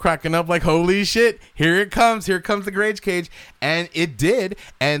 So I'm cracking up like, holy shit, here it comes the Rage Cage. And it did.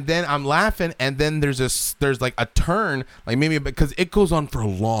 And then I'm laughing, and then there's like a turn, like maybe because it goes on for a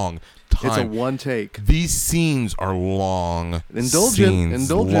long time. It's a one take. These scenes are long. Indulgent.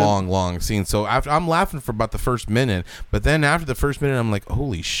 Long scenes. So I'm laughing for about the first minute, but then after the first minute I'm like,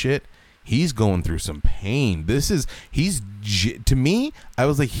 holy shit, he's going through some pain. To me, I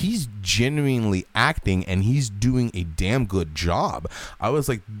was like, he's genuinely acting, and he's doing a damn good job. I was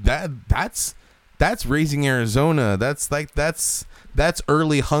like, that's Raising Arizona. That's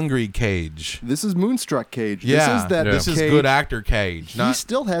early hungry Cage. This is Moonstruck Cage. Yeah, this is good actor Cage. He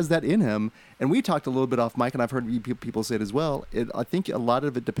still has that in him. And we talked a little bit off mic, and I've heard people say it as well. I think a lot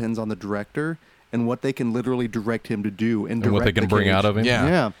of it depends on the director and what they can literally direct him to do, and what they can bring out of him.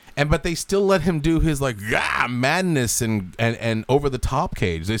 Yeah. But they still let him do his like madness and over the top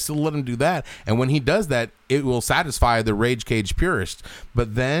Cage. They still let him do that, and when he does that, it will satisfy the Rage Cage purist.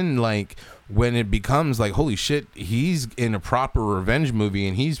 But then like when it becomes like, holy shit, he's in a proper revenge movie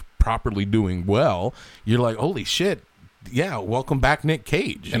and he's properly doing well, you're like, holy shit, yeah, welcome back Nick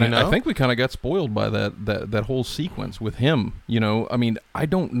Cage. And I think we kind of got spoiled by that whole sequence with him. I mean, I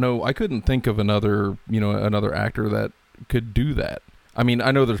don't know. I couldn't think of another actor that could do that. I mean,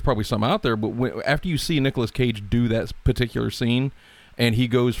 I know there's probably some out there, but after you see Nicolas Cage do that particular scene, and he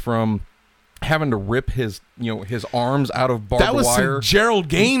goes from having to rip his arms out of barbed wire. That was some Gerald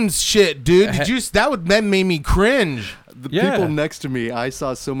Gaines shit, dude. That made me cringe. The people next to me, I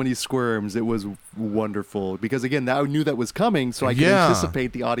saw so many squirms. It was wonderful because again, I knew that was coming, so I could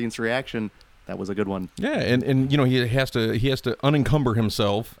anticipate the audience reaction. That was a good one. Yeah, and he has to unencumber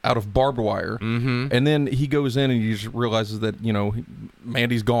himself out of barbed wire, and then he goes in and he just realizes that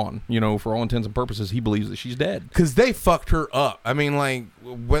Mandy's gone. For all intents and purposes, he believes that she's dead because they fucked her up. I mean, like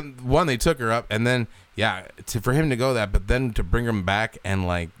when they took her up, and then for him to go that, but then to bring him back and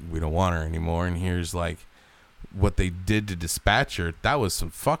like we don't want her anymore, and here's like what they did to Dispatcher. That was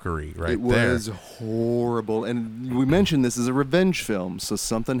some fuckery there. It was horrible. And we mentioned this is a revenge film, so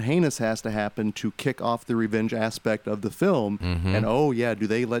something heinous has to happen to kick off the revenge aspect of the film. And do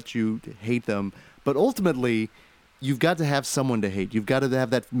they let you hate them? But ultimately, you've got to have someone to hate. You've got to have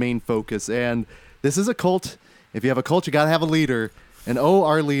that main focus. And this is a cult. If you have a cult, you got to have a leader. And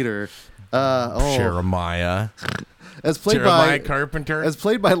our leader, Jeremiah. As played by Carpenter, as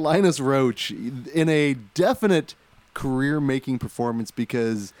played by Linus Roach, in a definite career-making performance.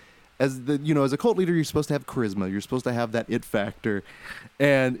 Because as a cult leader, you're supposed to have charisma. You're supposed to have that it factor,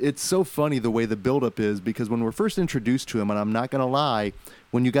 and it's so funny the way the buildup is. Because when we're first introduced to him, and I'm not gonna lie,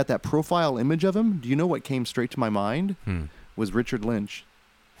 when you got that profile image of him, do you know what came straight to my mind? Was Richard Lynch.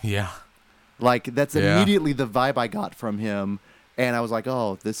 Yeah, like that's immediately the vibe I got from him. And I was like,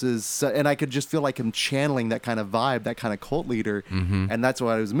 oh, this is... And I could just feel like him channeling that kind of vibe, that kind of cult leader. And that's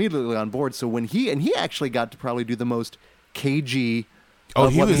why I was immediately on board. So when he actually got to probably do the most cagey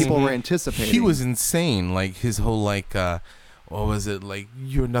of what people were anticipating. He was insane. Like his whole like, what was it? Like,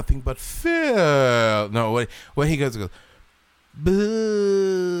 you're nothing but Phil. No, when he goes,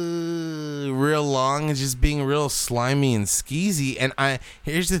 boo, real long and just being real slimy and skeezy. And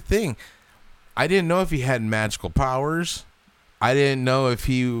here's the thing. I didn't know if he had magical powers. I didn't know if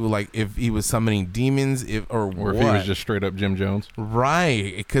he was summoning demons, or if he was just straight up Jim Jones.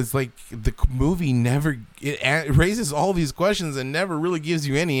 Right, because like the movie it raises all these questions and never really gives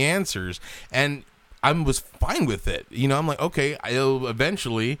you any answers. And I was fine with it. I'm like, okay, it'll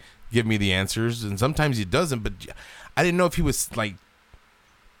eventually give me the answers, and sometimes he doesn't. But I didn't know if he was like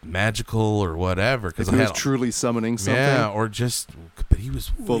magical or whatever. Because he was truly summoning something. Yeah, or just, but he was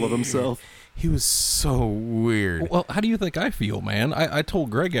full of himself. He was so weird. Well, how do you think I feel, man? I told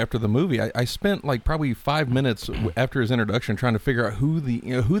Greg after the movie, I spent like probably 5 minutes after his introduction trying to figure out who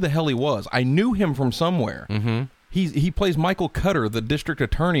the hell he was. I knew him from somewhere. He plays Michael Cutter, the district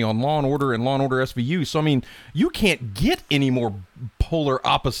attorney on Law & Order and Law & Order SVU. So, I mean, you can't get any more polar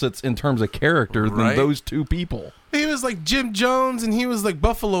opposites in terms of character than those two people. He was like Jim Jones, and he was like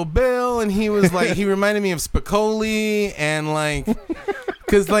Buffalo Bill, and he was like, he reminded me of Spicoli, and like...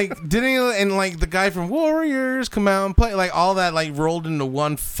 Because, like, didn't he, and, like, the guy from Warriors come out and play, like, all that, like, rolled into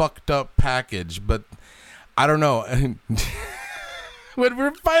one fucked up package. But I don't know. When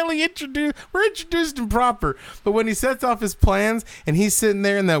we're finally introduced him proper. But when he sets off his plans and he's sitting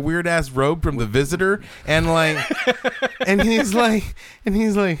there in that weird ass robe from The Visitor, and like, and he's like, hey,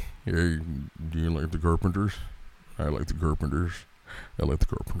 do you like the Carpenters? I like the Carpenters. I like the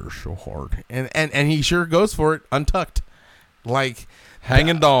Carpenters so hard. And he sure goes for it, untucked. Like,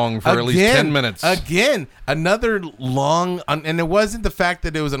 hanging dong for at least 10 minutes. Again, another long, and it wasn't the fact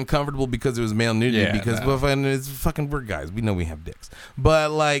that it was uncomfortable because it was male nudity, because it's fucking, we're guys. We know we have dicks.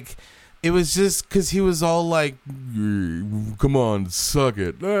 But, like, it was just because he was all like, come on, suck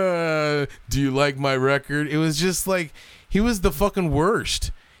it. Do you like my record? It was just like, he was the fucking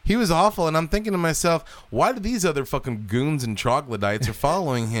worst. He was awful, and I'm thinking to myself, why do these other fucking goons and troglodytes are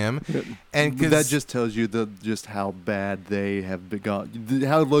following him? And that just tells you just how bad they have begun,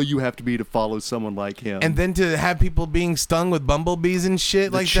 how low you have to be to follow someone like him. And then to have people being stung with bumblebees and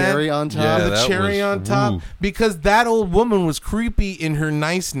shit like that. The cherry on top. The cherry on top. Because that old woman was creepy in her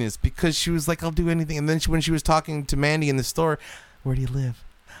niceness, because she was like, I'll do anything. And then when she was talking to Mandy in the store, where do you live?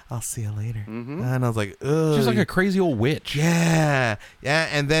 I'll see you later. And I was like, ugh. She's like a crazy old witch. Yeah.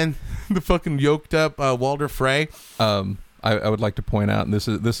 And then the fucking yoked up Walter Frey. I would like to point out, and this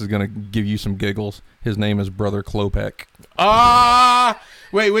is going to give you some giggles. His name is Brother Klopek.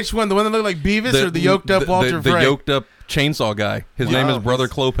 Wait, which one? The one that looked like Beavis, or the yoked up Walter Frey? The yoked up chainsaw guy. His name is Brother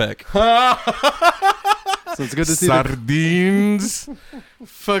Klopek. So it's good to see sardines.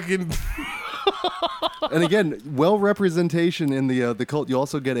 Fucking. And again, well representation in the cult. You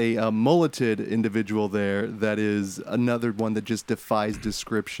also get a mulleted individual there that is another one that just defies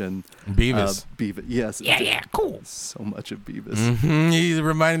description. Beavis. Beavis, yes. Yeah, cool. So much of Beavis. Mm-hmm. He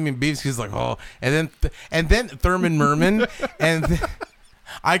reminded me of Beavis. He's like, oh, and then Thurman Merman, and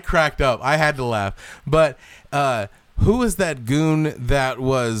I cracked up. I had to laugh. But who was that goon that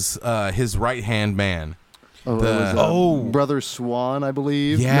was his right hand man? Brother Swan, I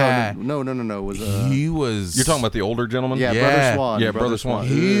believe. Yeah. No. It was he was. You're talking about the older gentleman? Yeah, Brother Swan. Yeah, Brother Swan.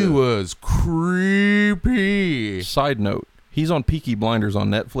 He was creepy. Side note: he's on Peaky Blinders on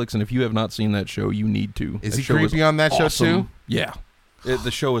Netflix, and if you have not seen that show, you need to. Is he creepy on that show too? Yeah,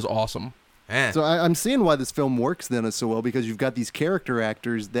 the show is awesome. So I'm seeing why this film works then so well, because you've got these character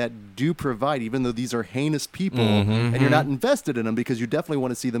actors that do provide, even though these are heinous people, and you're not invested in them because you definitely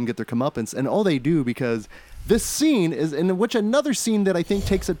want to see them get their comeuppance. And all they do, because this scene is in which another scene that I think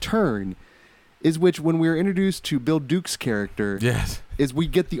takes a turn is when we're introduced to Bill Duke's character. Yes, is we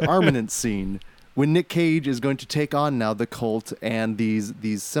get the armament scene when Nick Cage is going to take on now the cult and these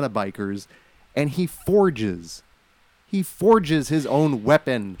Cenobikers, and he forges his own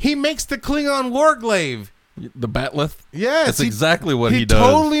weapon. he makes the Klingon Warglaive. The Batleth? Yes, that's exactly what he does. He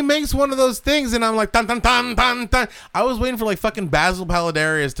totally makes one of those things, and I'm like, dun, dun, dun, dun, dun. I was waiting for like fucking Basil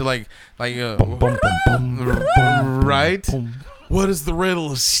Palladarius to like, bum, bum, bum, bum, right? Bum. What is the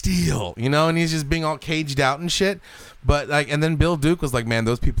riddle of steel? You know, and he's just being all caged out and shit. But like, and then Bill Duke was like, man,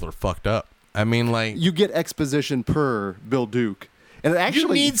 those people are fucked up. I mean, like, you get exposition per Bill Duke. And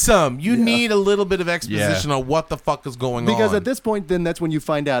actually, you need some. You need a little bit of exposition on what the fuck is going on. Because at this point, then that's when you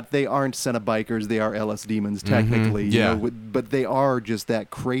find out they aren't Cenobikers; they are LS demons, technically. Yeah. You know, but they are just that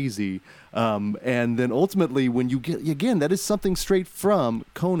crazy. And then ultimately, when you get again, that is something straight from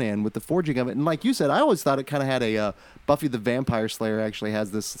Conan with the forging of it. And like you said, I always thought it kind of had a Buffy the Vampire Slayer actually has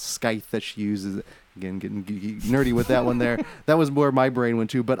this scythe that she uses. Again, getting nerdy with that one there. That was where my brain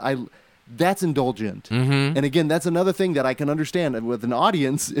went to. But that's indulgent. And again, that's another thing that I can understand with an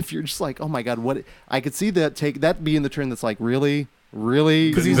audience. If you're just like, oh my God, what? I could see that being the turn that's like, really?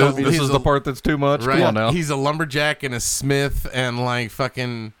 Because this is the part that's too much. Right. Come on now. He's a lumberjack and a smith and like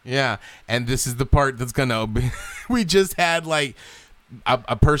fucking, yeah. And this is the part that's gonna be. We just had like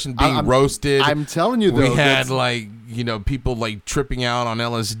a person being roasted. I'm telling you, though. We had like, people like tripping out on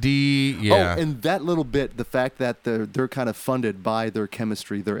LSD. Yeah. Oh, and that little bit, the fact that they're kind of funded by their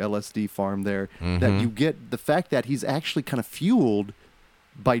chemistry, their LSD farm there, that you get the fact that he's actually kind of fueled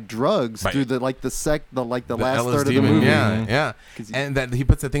by drugs through the last third of the movie. Yeah. And that he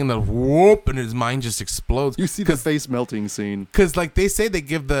puts that thing in the whoop, and his mind just explodes. You see the face melting scene. Because like they say, they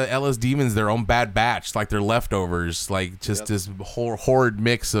give the LS demons their own bad batch, like their leftovers, like just this horrid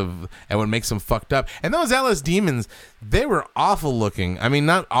mix of, and what makes them fucked up. And those LS demons, they were awful looking. I mean,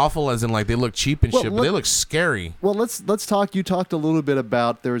 not awful as in like they look cheap and shit, but they look scary. Well, let's talk. You talked a little bit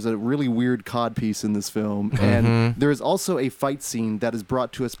about there's a really weird cod piece in this film, and there is also a fight scene that is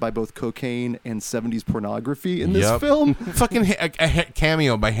brought to us by both cocaine and 70s pornography in this film. Fucking a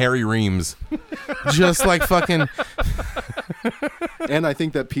cameo by Harry Reams. Just like fucking. And I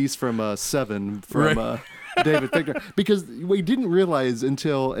think that piece from Seven from David Fichtner. Because we didn't realize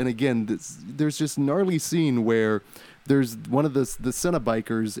until, and again, there's this gnarly scene where there's one of the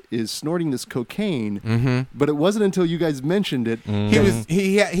Cenobikers is snorting this cocaine, but it wasn't until you guys mentioned it.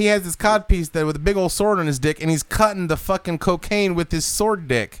 He has this cod piece that with a big old sword on his dick, and he's cutting the fucking cocaine with his sword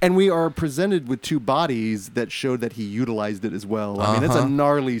dick. And we are presented with two bodies that show that he utilized it as well. I mean, it's a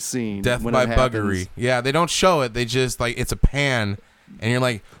gnarly scene. Death by buggery. Yeah, they don't show it. They just like it's a pan, and you're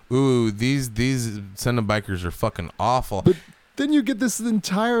like, ooh, these Cenobikers are fucking awful. But then you get this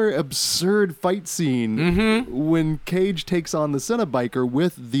entire absurd fight scene when Cage takes on the Cenobiker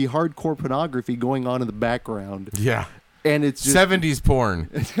with the hardcore pornography going on in the background. Yeah. And it's just 70s porn.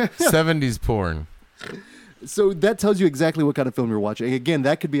 70s porn. So that tells you exactly what kind of film you're watching. Again,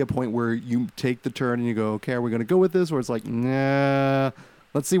 that could be a point where you take the turn and you go, okay, are we going to go with this? Or it's like, nah,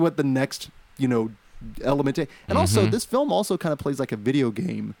 let's see what the next, element is. And also, this film also kind of plays like a video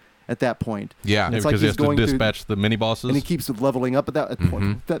game at that point. Yeah, it's because like he has to dispatch the mini bosses, and he keeps leveling up at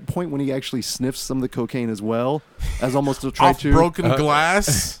that point when he actually sniffs some of the cocaine as well as almost to try to broken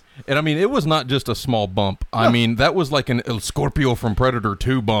glass. And I mean, it was not just a small bump. I mean, that was like a Scorpio from Predator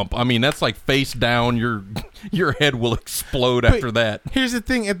 2 bump. I mean, that's like face down. Your head will explode after that. Here's the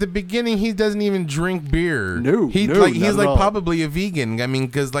thing: at the beginning, he doesn't even drink beer. He's probably a vegan. I mean,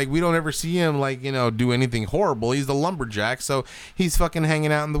 because like we don't ever see him like do anything horrible. He's a lumberjack, so he's fucking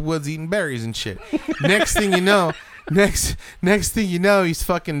hanging out in the woods eating berries and shit. Next thing you know, he's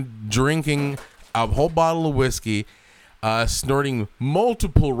fucking drinking a whole bottle of whiskey, snorting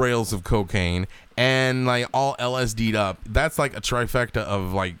multiple rails of cocaine, and like all LSD'd up. That's like a trifecta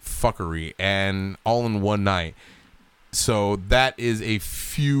of like fuckery, and all in one night. So that is a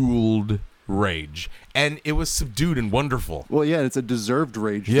fueled rage, and it was subdued and wonderful. Well, yeah, it's a deserved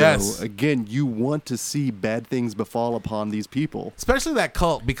rage. Yes. Though. Again, you want to see bad things befall upon these people, especially that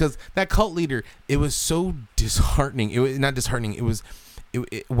cult, because that cult leader. It was so disheartening. It was not disheartening. It was.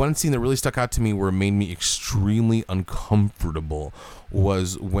 One scene that really stuck out to me, where it made me extremely uncomfortable,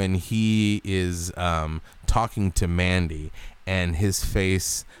 was when he is talking to Mandy, and his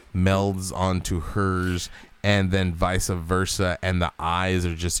face melds onto hers. And then vice versa, and the eyes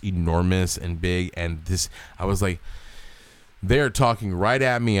are just enormous and big. And this, I was like, they're talking right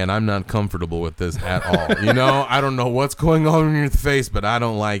at me, and I'm not comfortable with this at all. You know, I don't know what's going on in your face, but I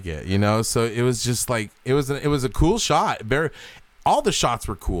don't like it. You know, so it was just like it was a cool shot. All the shots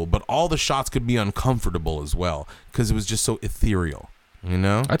were cool, but all the shots could be uncomfortable as well because it was just so ethereal. You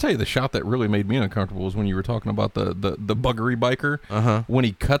know, I tell you, the shot that really made me uncomfortable was when you were talking about the buggery biker. When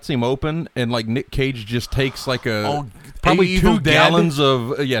he cuts him open, and like Nick Cage just takes like probably 2 gallons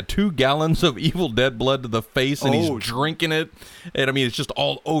of 2 gallons of Evil Dead blood to the face, and he's drinking it, and I mean it's just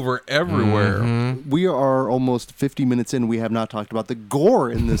all over everywhere. Mm-hmm. We are almost 50 minutes in. We have not talked about the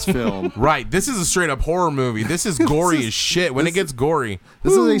gore in this film. Right, this is a straight up horror movie. This is gory as shit. When it gets gory,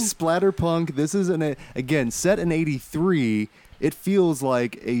 this is a splatterpunk. This is again set in '83. It feels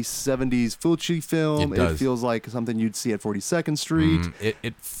like a 70s Fulci film. It feels like something you'd see at 42nd Street.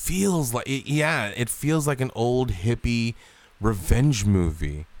 It feels like, it feels like an old hippie revenge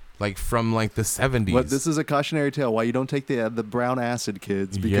movie, like from like the 70s. But this is a cautionary tale. Why you don't take the brown acid,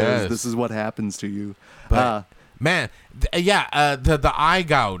 kids, because this is what happens to you. But, man, the eye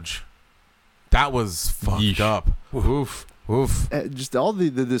gouge, that was fucked up. Oof. Oof. Just all the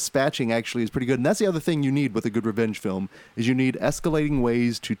dispatching actually is pretty good, and that's the other thing you need with a good revenge film is you need escalating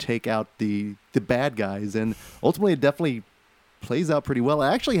ways to take out the bad guys, and ultimately it definitely plays out pretty well. It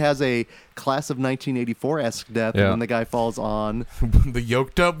actually has a class of 1984-esque death when the guy falls on the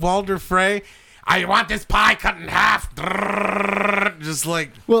yoked up Walter Frey. I want this pie cut in half. Just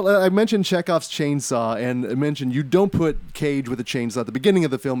like... Well, I mentioned Chekhov's chainsaw, and I mentioned you don't put Cage with a chainsaw at the beginning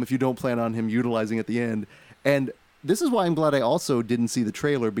of the film if you don't plan on him utilizing it at the end, and this is why I'm glad I also didn't see the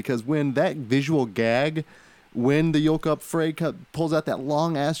trailer, because when that visual gag, when the yoke up Frey pulls out that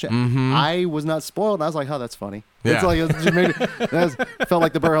long ass I was not spoiled. And I was like, oh, that's funny. Yeah. It's like, it felt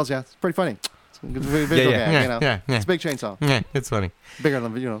like the Burhouse. Yeah, it's pretty funny. It's a good visual gag, you know. It's a big chainsaw. Yeah, it's funny. Bigger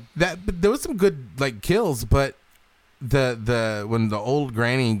than, you know. But there was some good like kills, but the when the old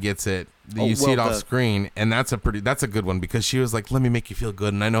granny gets it, you see it off screen, and that's a good one, because she was like, let me make you feel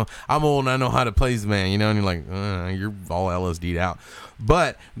good, and I know I'm old and I know how to play this man, you know, and you're like, you're all LSD'd out.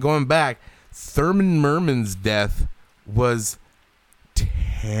 But going back, Thurman Merman's death was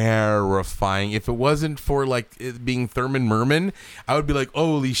terrifying. If it wasn't for like it being Thurman Merman, I would be like,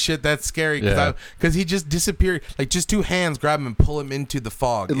 holy shit, that's scary, because he just disappeared, like just 2 hands grab him and pull him into the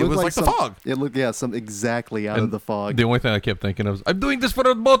fog. It was like the fog. It looked exactly out of the fog. The only thing I kept thinking of was, I'm doing this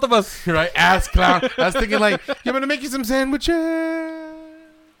for both of us. Right, ass clown. I was thinking like, I'm gonna make you some sandwiches.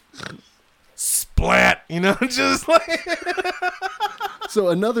 Splat, you know, just like. So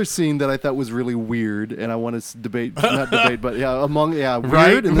another scene that I thought was really weird, and I want to not debate, but weird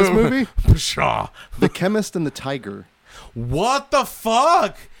right? in this movie. Pshaw. The chemist and the tiger. What the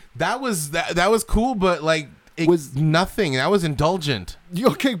fuck? That was cool, but like it was nothing. That was indulgent.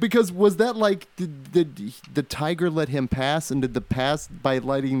 Okay, because was that like did the tiger let him pass, and did the pass by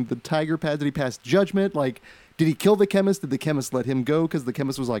letting the tiger pass? Did he pass judgment? Like, did he kill the chemist? Did the chemist let him go? Because the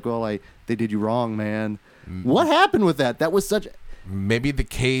chemist was like, well, they did you wrong, man. What happened with that? That was such. Maybe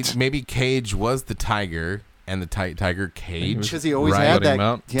Cage was the tiger, and the tiger Cage, because he always had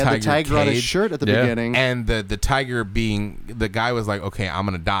that. He had the tiger on his shirt at the beginning, and the tiger being the guy was like, okay, I'm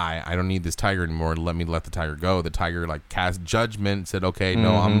gonna die. I don't need this tiger anymore. Let the tiger go. The tiger like cast judgment, said, okay,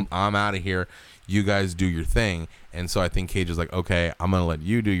 no, I'm out of here. You guys do your thing. And so I think Cage was like, okay, I'm gonna let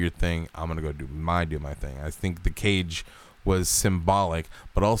you do your thing. I'm gonna go do my thing. I think the Cage was symbolic,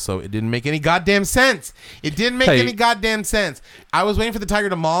 but also it didn't make any goddamn sense. It didn't make any goddamn sense. I was waiting for the tiger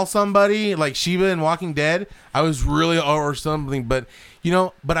to maul somebody like Shiva in Walking Dead. I was really, or something, but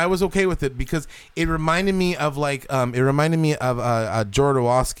I was okay with it because it reminded me of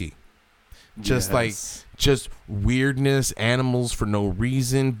Jodorowsky. Just weirdness, animals for no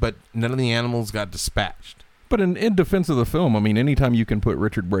reason, but none of the animals got dispatched. But in defense of the film, I mean, anytime you can put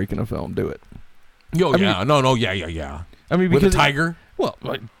Richard Brake in a film, do it. Yeah. I mean, because with a tiger. Well,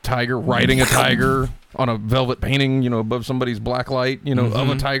 like tiger riding a tiger on a velvet painting, above somebody's black light, of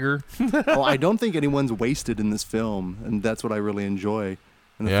a tiger. Well, I don't think anyone's wasted in this film, and that's what I really enjoy.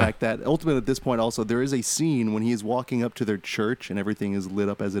 And the fact that ultimately at this point also there is a scene when he is walking up to their church and everything is lit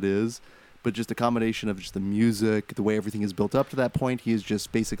up as it is, but just a combination of just the music, the way everything is built up to that point, he is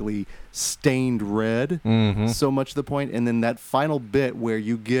just basically stained red, so much to the point. And then that final bit where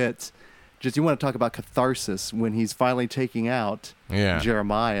you get, you want to talk about catharsis when he's finally taking out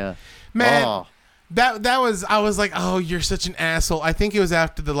Jeremiah. Man, that was, I was like, oh, you're such an asshole. I think it was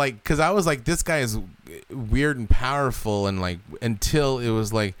after because I was like, this guy is weird and powerful, and like, until it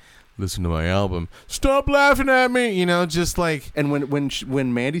was like, listen to my album, stop laughing at me, just like. And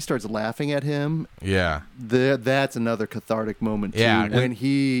when Mandy starts laughing at him, that's another cathartic moment too. Yeah, when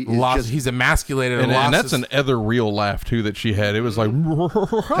he lost, he's emasculated, and that's an ethereal laugh too that she had. It was like, I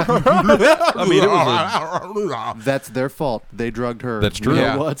mean, it was that's their fault. They drugged her. That's true. You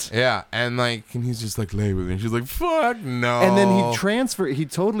know what? Yeah, and he's just like, lay with me. And she's like, fuck no. And then he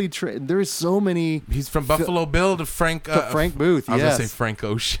totally. There's so many. He's from Buffalo Bill to Frank. Frank Booth. I was gonna say Frank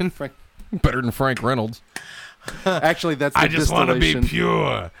Ocean. Better than Frank Reynolds. Actually, that's the I just want to be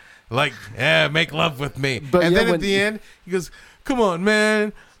pure. Like, make love with me. But and then at the end, he goes, come on,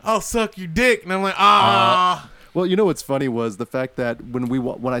 man, I'll suck your dick. And I'm like, Well, what's funny was the fact that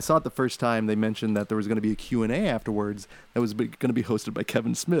when I saw it the first time, they mentioned that there was going to be a Q&A afterwards that was going to be hosted by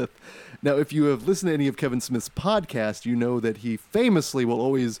Kevin Smith. Now, if you have listened to any of Kevin Smith's podcasts, you know that he famously will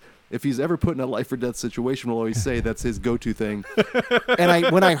always, if he's ever put in a life or death situation, will always say that's his go-to thing.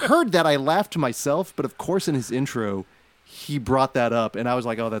 And when I heard that, I laughed to myself. But of course, in his intro, he brought that up, and I was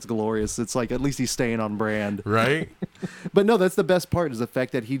like, "Oh, that's glorious!" It's like at least he's staying on brand, right? But no, that's the best part is the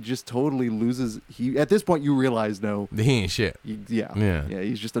fact that he just totally loses. At this point, you realize, no, he ain't shit. Yeah.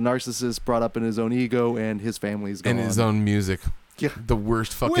 He's just a narcissist brought up in his own ego, and his family's gone. And his own music. Yeah. The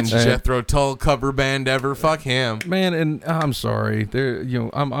worst fucking Jethro Tull cover band ever. Fuck him, man. And I'm sorry,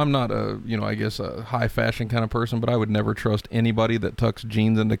 I'm not I guess a high fashion kind of person, but I would never trust anybody that tucks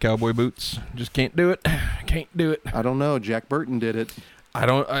jeans into cowboy boots. Just can't do it. Can't do it. I don't know. Jack Burton did it. I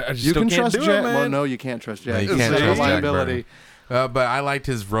just you still can can't trust do Jack. it, man. Well, no, you can't trust Jack. No, you can't trust Jack Burton. But I liked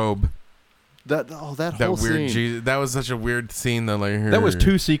his robe. That whole weird scene. That was such a weird scene though. Like, that was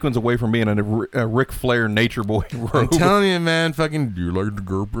 2 sequins away from being a Ric Flair Nature Boy robe. I'm telling you, man. Fucking, do you like the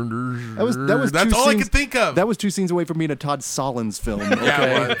Carpenters? That's all I could think of. That was 2 scenes away from being a Todd Solondz film. Okay?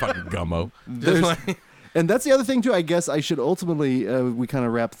 Yeah, fucking gummo. And that's the other thing too. I guess I should ultimately we kind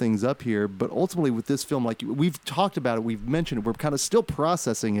of wrap things up here. But ultimately, with this film, like we've talked about it, we've mentioned it, we're kind of still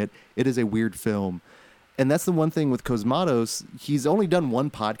processing it. It is a weird film. And that's the one thing with Cosmatos. He's only done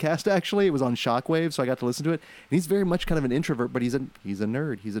one podcast, actually. It was on Shockwave, so I got to listen to it. And he's very much kind of an introvert, but he's a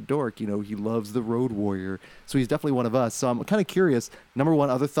nerd. He's a dork. He loves the Road Warrior. So he's definitely one of us. So I'm kind of curious, number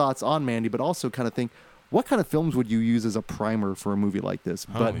one, other thoughts on Mandy, but also kind of think, what kind of films would you use as a primer for a movie like this?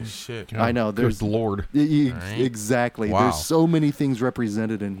 Holy shit. I know. Good Lord. Exactly. Wow. There's so many things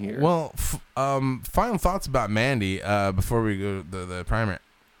represented in here. Well, final thoughts about Mandy before we go to the primer.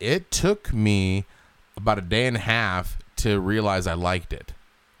 It took me about a day and a half to realize I liked it.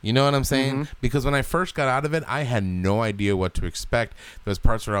 You know what I'm saying? Mm-hmm. Because when I first got out of it, I had no idea what to expect. There was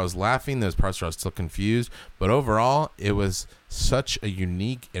parts where I was laughing. There was parts where I was still confused. But overall, it was such a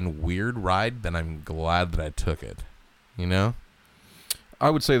unique and weird ride that I'm glad that I took it. You know? I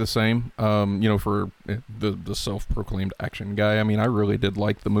would say the same. For the self-proclaimed action guy, I mean, I really did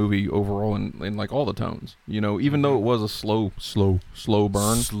like the movie overall in like all the tones. Even though it was a slow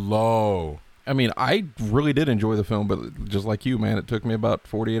burn. Slow. I mean, I really did enjoy the film, but just like you, man, it took me about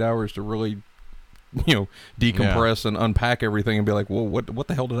 48 hours to really, decompress and unpack everything and be like, well, what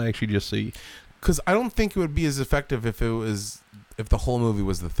the hell did I actually just see? Because I don't think it would be as effective if the whole movie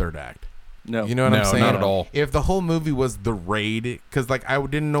was the third act. No. You know what I'm saying? Not at all. If the whole movie was the raid, because like I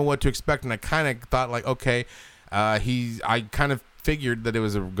didn't know what to expect, and I kind of thought like, okay, I kind of figured that it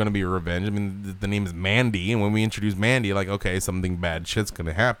was going to be a revenge. I mean, the name is Mandy, and when we introduced Mandy, like, okay, something bad shit's going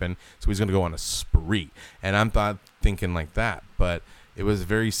to happen, so he's going to go on a spree. And I'm thinking like that, but it was a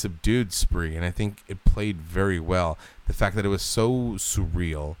very subdued spree, and I think it played very well. The fact that it was so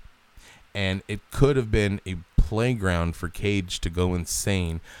surreal, and it could have been a playground for Cage to go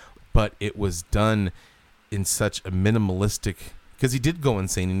insane, but it was done in such a minimalistic. Because he did go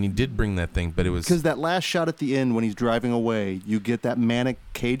insane, and he did bring that thing, but it was... Because that last shot at the end when he's driving away, you get that manic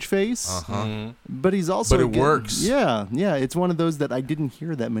Cage face. Uh-huh. Mm-hmm. But he's also... But it works. Yeah. It's one of those that I didn't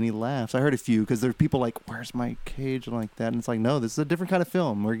hear that many laughs. I heard a few, because there's people like, where's my Cage? And like that. And it's like, no, this is a different kind of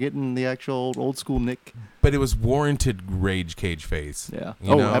film. We're getting the actual old school Nick. But it was warranted rage Cage face. Yeah.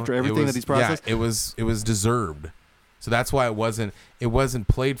 After everything that he's processed? Yeah, it was deserved. So that's why it wasn't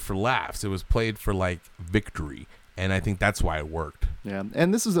played for laughs. It was played for like victory. And I think that's why it worked. Yeah,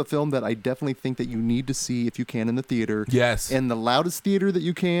 and this is a film that I definitely think that you need to see if you can in the theater. Yes. In the loudest theater that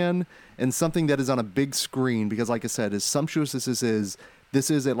you can, and something that is on a big screen. Because like I said, as sumptuous as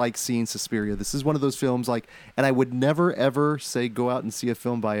this is like seeing Suspiria. This is one of those films like, and I would never ever say go out and see a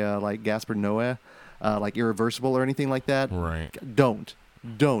film by like Gaspar Noé, like Irreversible or anything like that. Right. Don't.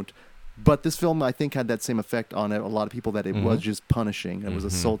 But this film, I think, had that same effect on a lot of people, that it was just punishing. It was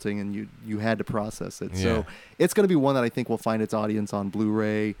assaulting, and you had to process it. Yeah. So it's going to be one that I think will find its audience on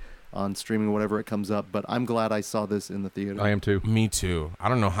Blu-ray, on streaming, whatever it comes up. But I'm glad I saw this in the theater. I am too. Me too. I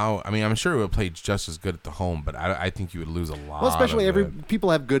don't know how. I mean, I'm sure it would play just as good at the home, but I think you would lose a lot. Well, especially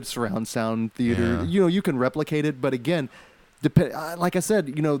people have good surround sound theater. Yeah. You know, you can replicate it, but again, like I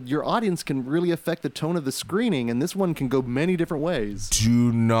said, you know, your audience can really affect the tone of the screening, and this one can go many different ways.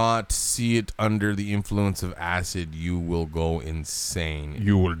 Do not see it under the influence of acid. You will go insane.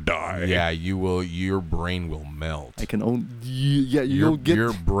 You will die. Yeah, you will. Your brain will melt. I can only. Yeah,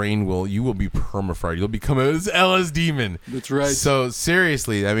 your brain will. You will be permafried. You'll become a LS demon. That's right. So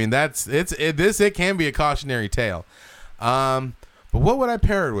seriously, I mean, it can be a cautionary tale. But what would I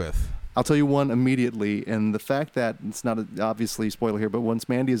pair it with? I'll tell you one immediately, and the fact that it's not obviously spoiler here, but once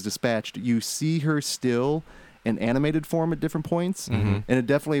Mandy is dispatched, you see her still in animated form at different points, and it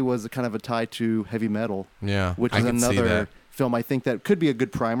definitely was a kind of a tie to Heavy Metal, which is another film I think that could be a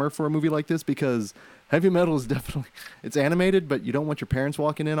good primer for a movie like this, because Heavy Metal is definitely, it's animated, but you don't want your parents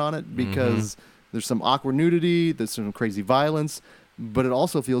walking in on it because there's some awkward nudity, there's some crazy violence, but it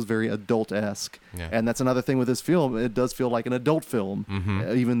also feels very adult-esque. Yeah. And that's another thing with this film. It does feel like an adult film,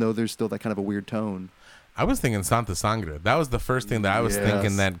 even though there's still that kind of a weird tone. I was thinking Santa Sangre. That was the first thing that I was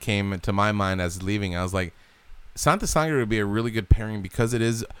thinking that came to my mind as leaving. I was like, Santa Sangre would be a really good pairing because it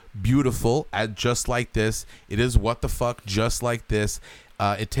is beautiful, just like this. It is what the fuck, just like this.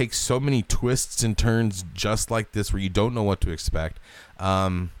 It takes so many twists and turns just like this where you don't know what to expect.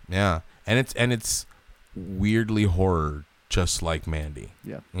 And it's weirdly horror, just like Mandy.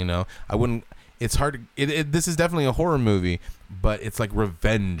 Yeah. You know, it's hard to, this is definitely a horror movie, but it's like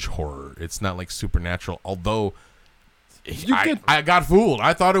revenge horror. It's not like supernatural, although I got fooled.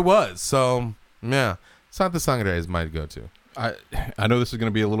 I thought it was. So, yeah. Santa Sangre is my go-to. I know this is going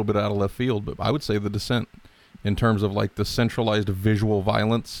to be a little bit out of left field, but I would say The Descent in terms of like the centralized visual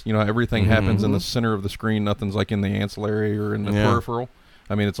violence. You know, everything happens in the center of the screen. Nothing's like in the ancillary or in the peripheral.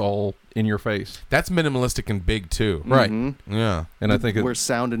 I mean, it's all in your face. That's minimalistic and big too. Right. Yeah. And I think where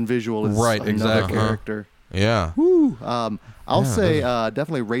sound and visual is another character. Yeah. Woo. I'll say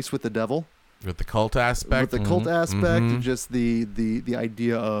definitely Race with the Devil. With the cult aspect. With the cult aspect, just the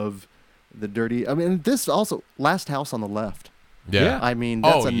idea of the dirty. I mean, this also Last House on the Left. Yeah. I mean,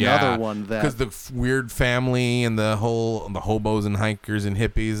 that's another one that, because the weird family and the hobos and hikers and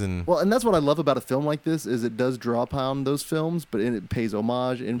hippies and and that's what I love about a film like this is it does draw upon those films, but it pays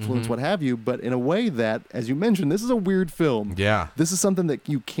homage, influence, what have you, but in a way that, as you mentioned, this is a weird film. Yeah. This is something that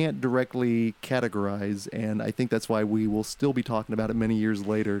you can't directly categorize, and I think that's why we will still be talking about it many years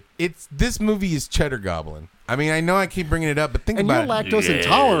later. This movie is Cheddar Goblin. I mean, I know I keep bringing it up, but think about it. And you're lactose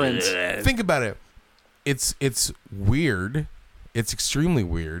intolerant. Think about it. It's weird. It's extremely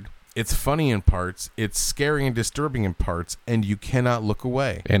weird. It's funny in parts. It's scary and disturbing in parts, and you cannot look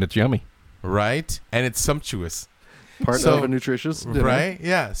away. And it's yummy. Right? And it's sumptuous. Part of a nutritious dinner. Right?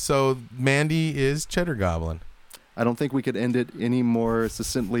 Yeah. So Mandy is Cheddar Goblin. I don't think we could end it any more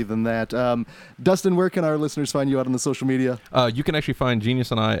succinctly than that. Dustin, where can our listeners find you out on the social media? You can actually find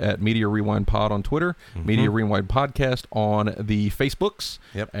Genius and I at Media Rewind Pod on Twitter, Media Rewind Podcast on the Facebooks.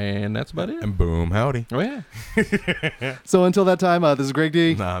 Yep. And that's about it. And boom, howdy. Oh, yeah. So until that time, this is Greg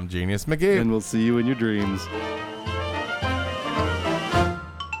D. I'm Genius McGee. And we'll see you in your dreams.